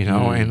 You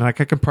know, and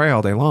like I can pray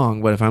all day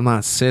long, but if I'm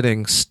not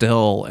sitting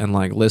still and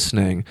like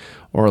listening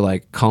or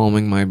like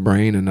calming my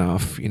brain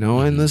enough, you know,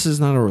 and this is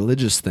not a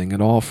religious thing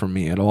at all for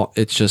me at all.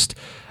 It's just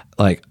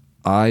like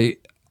I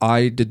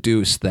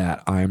deduce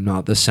that I'm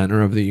not the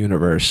center of the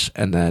universe,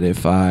 and that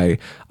if I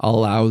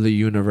allow the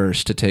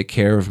universe to take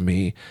care of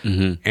me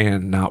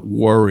and not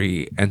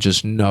worry and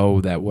just know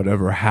that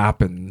whatever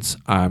happens,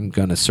 I'm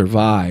going to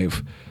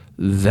survive,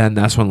 then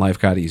that's when life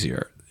got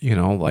easier. You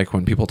know, like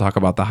when people talk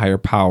about the higher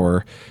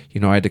power,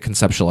 you know, I had to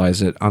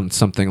conceptualize it on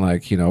something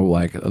like, you know,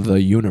 like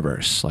the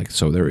universe. Like,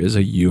 so there is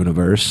a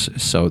universe,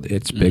 so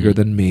it's bigger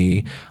than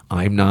me.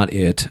 I'm not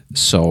it.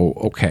 So,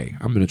 okay,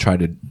 I'm going to try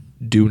to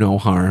do no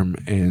harm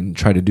and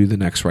try to do the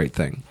next right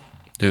thing.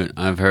 Dude,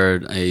 I've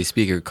heard a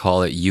speaker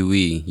call it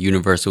UE,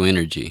 universal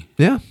energy.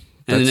 Yeah.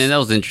 And that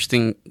was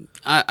interesting.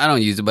 I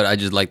don't use it, but I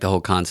just like the whole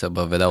concept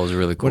of it. That was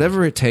really cool.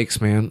 Whatever it takes,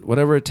 man.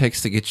 Whatever it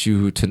takes to get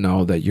you to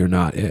know that you're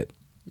not it.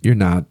 You're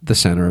not the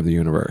center of the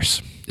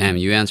universe. Damn,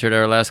 you answered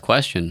our last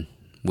question,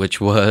 which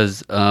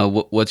was,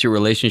 what's your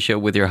relationship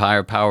with your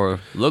higher power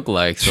look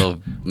like? So,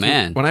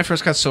 man. When I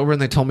first got sober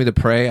and they told me to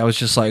pray, I was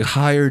just like,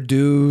 higher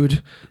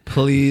dude,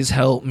 please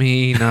help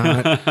me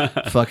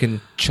not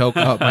fucking choke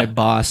out my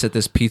boss at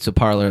this pizza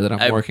parlor that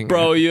I'm working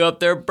bro, at. you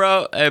up there,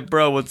 bro? Hey,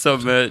 bro, what's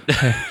up, man?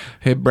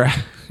 Hey, bro.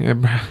 Hey,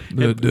 bro.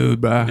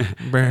 Dude, bro.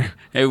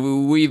 Hey,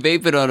 we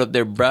vaping on up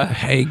there, bro.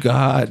 Hey,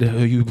 God.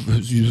 You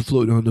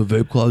floating on the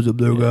vape clouds up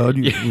there, God?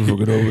 You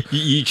fucking over.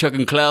 You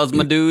chucking clouds,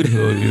 my dude?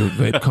 You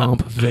vape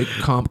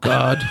comp,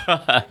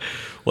 God.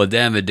 Well,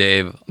 damn it,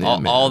 Dave. Yeah,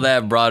 all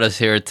that brought us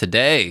here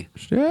today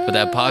for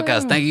that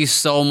podcast. Thank you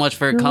so much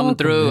for coming welcome,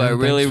 through. Man. I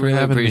really,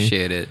 really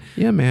appreciate me. it.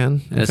 Yeah,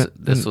 man.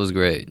 This was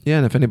great. Yeah,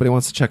 and if anybody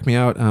wants to check me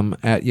out, I'm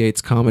at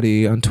Yates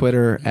Comedy on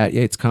Twitter, at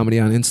Yates Comedy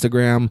on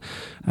Instagram.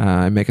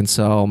 I make and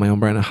sell my own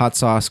brand of hot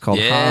sauce called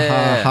Ha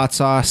Ha Hot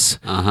Sauce.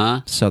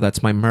 So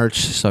that's my merch.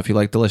 So if you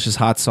like delicious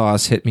hot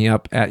sauce, hit me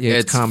up at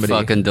Yates Comedy.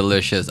 It's fucking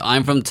delicious.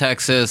 I'm from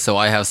Texas, so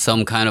I have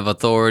some kind of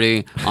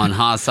authority on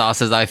hot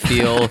sauces, I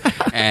feel.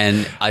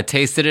 And I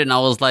tasted it and I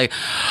was like,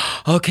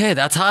 okay,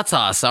 that's hot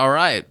sauce. All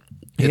right.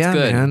 It's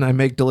good. Man, I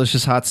make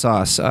delicious hot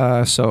sauce.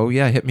 So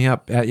yeah, hit me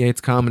up at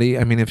Yates Comedy.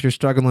 I mean, if you're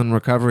struggling in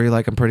recovery,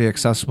 like I'm pretty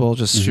accessible.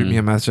 Just shoot me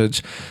a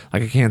message.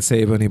 Like I can't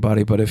save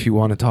anybody, but if you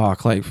want to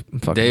talk, like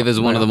Dave is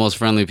one of the most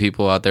friendly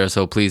people out there.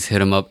 So please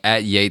hit him up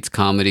at Yates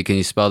Comedy. Can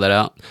you spell that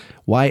out?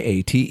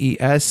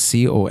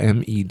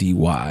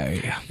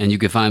 YATESCOMEDY. And you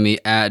can find me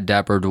at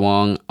Dapper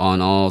Duong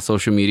on all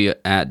social media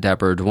at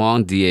Dapper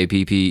Duong,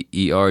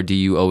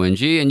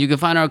 DAPPERDUONG. And you can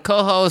find our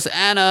co-host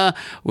Anna.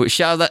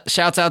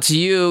 Shouts out to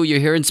you.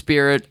 You're here in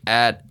spirit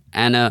at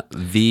Anna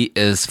V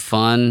is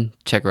Fun.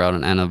 Check her out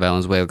on Anna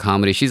Valenzuela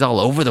Comedy. She's all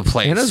over the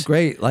place. Anna's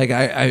great. Like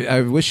I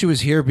wish she was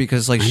here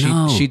because like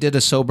she did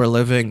a sober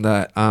living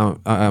that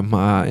I'm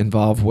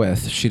involved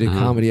with. She did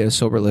comedy at a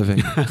sober living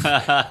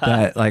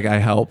that like I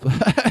help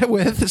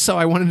with. So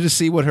I wanted to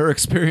see what her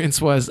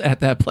experience was at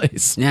that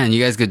place. Yeah, and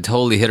you guys could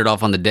totally hit it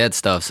off on the dead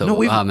stuff. So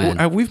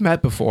we've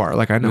met before.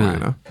 Like I know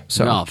Anna.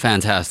 So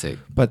fantastic.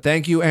 But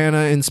thank you, Anna,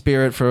 in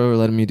spirit, for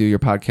letting me do your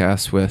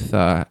podcast with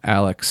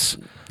Alex.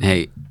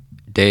 Hey,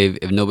 Dave,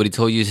 if nobody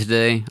told you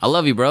today, I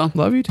love you, bro.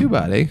 Love you too,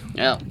 buddy.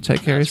 Yeah.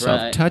 Take care of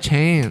yourself. Right. Touch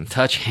hands.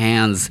 Touch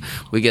hands.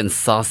 We getting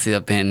saucy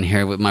up in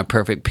here with my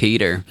perfect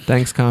Peter.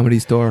 Thanks, Comedy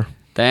Store.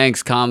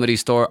 Thanks, Comedy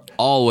Store.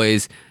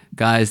 Always.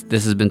 Guys,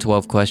 this has been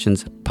 12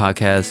 Questions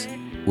Podcast.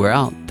 We're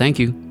out. Thank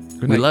you.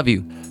 We love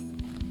you.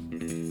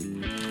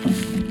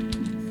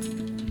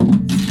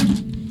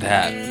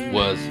 That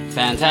was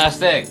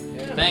fantastic.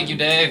 Thank you,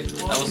 Dave.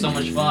 That was so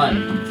much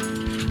fun.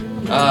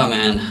 Oh,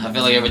 man. I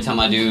feel like every time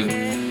I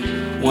do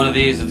one of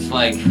these, it's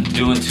like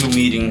doing 2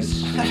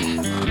 meetings.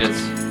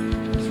 It's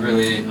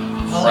really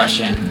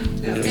refreshing.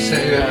 Yeah, they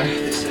say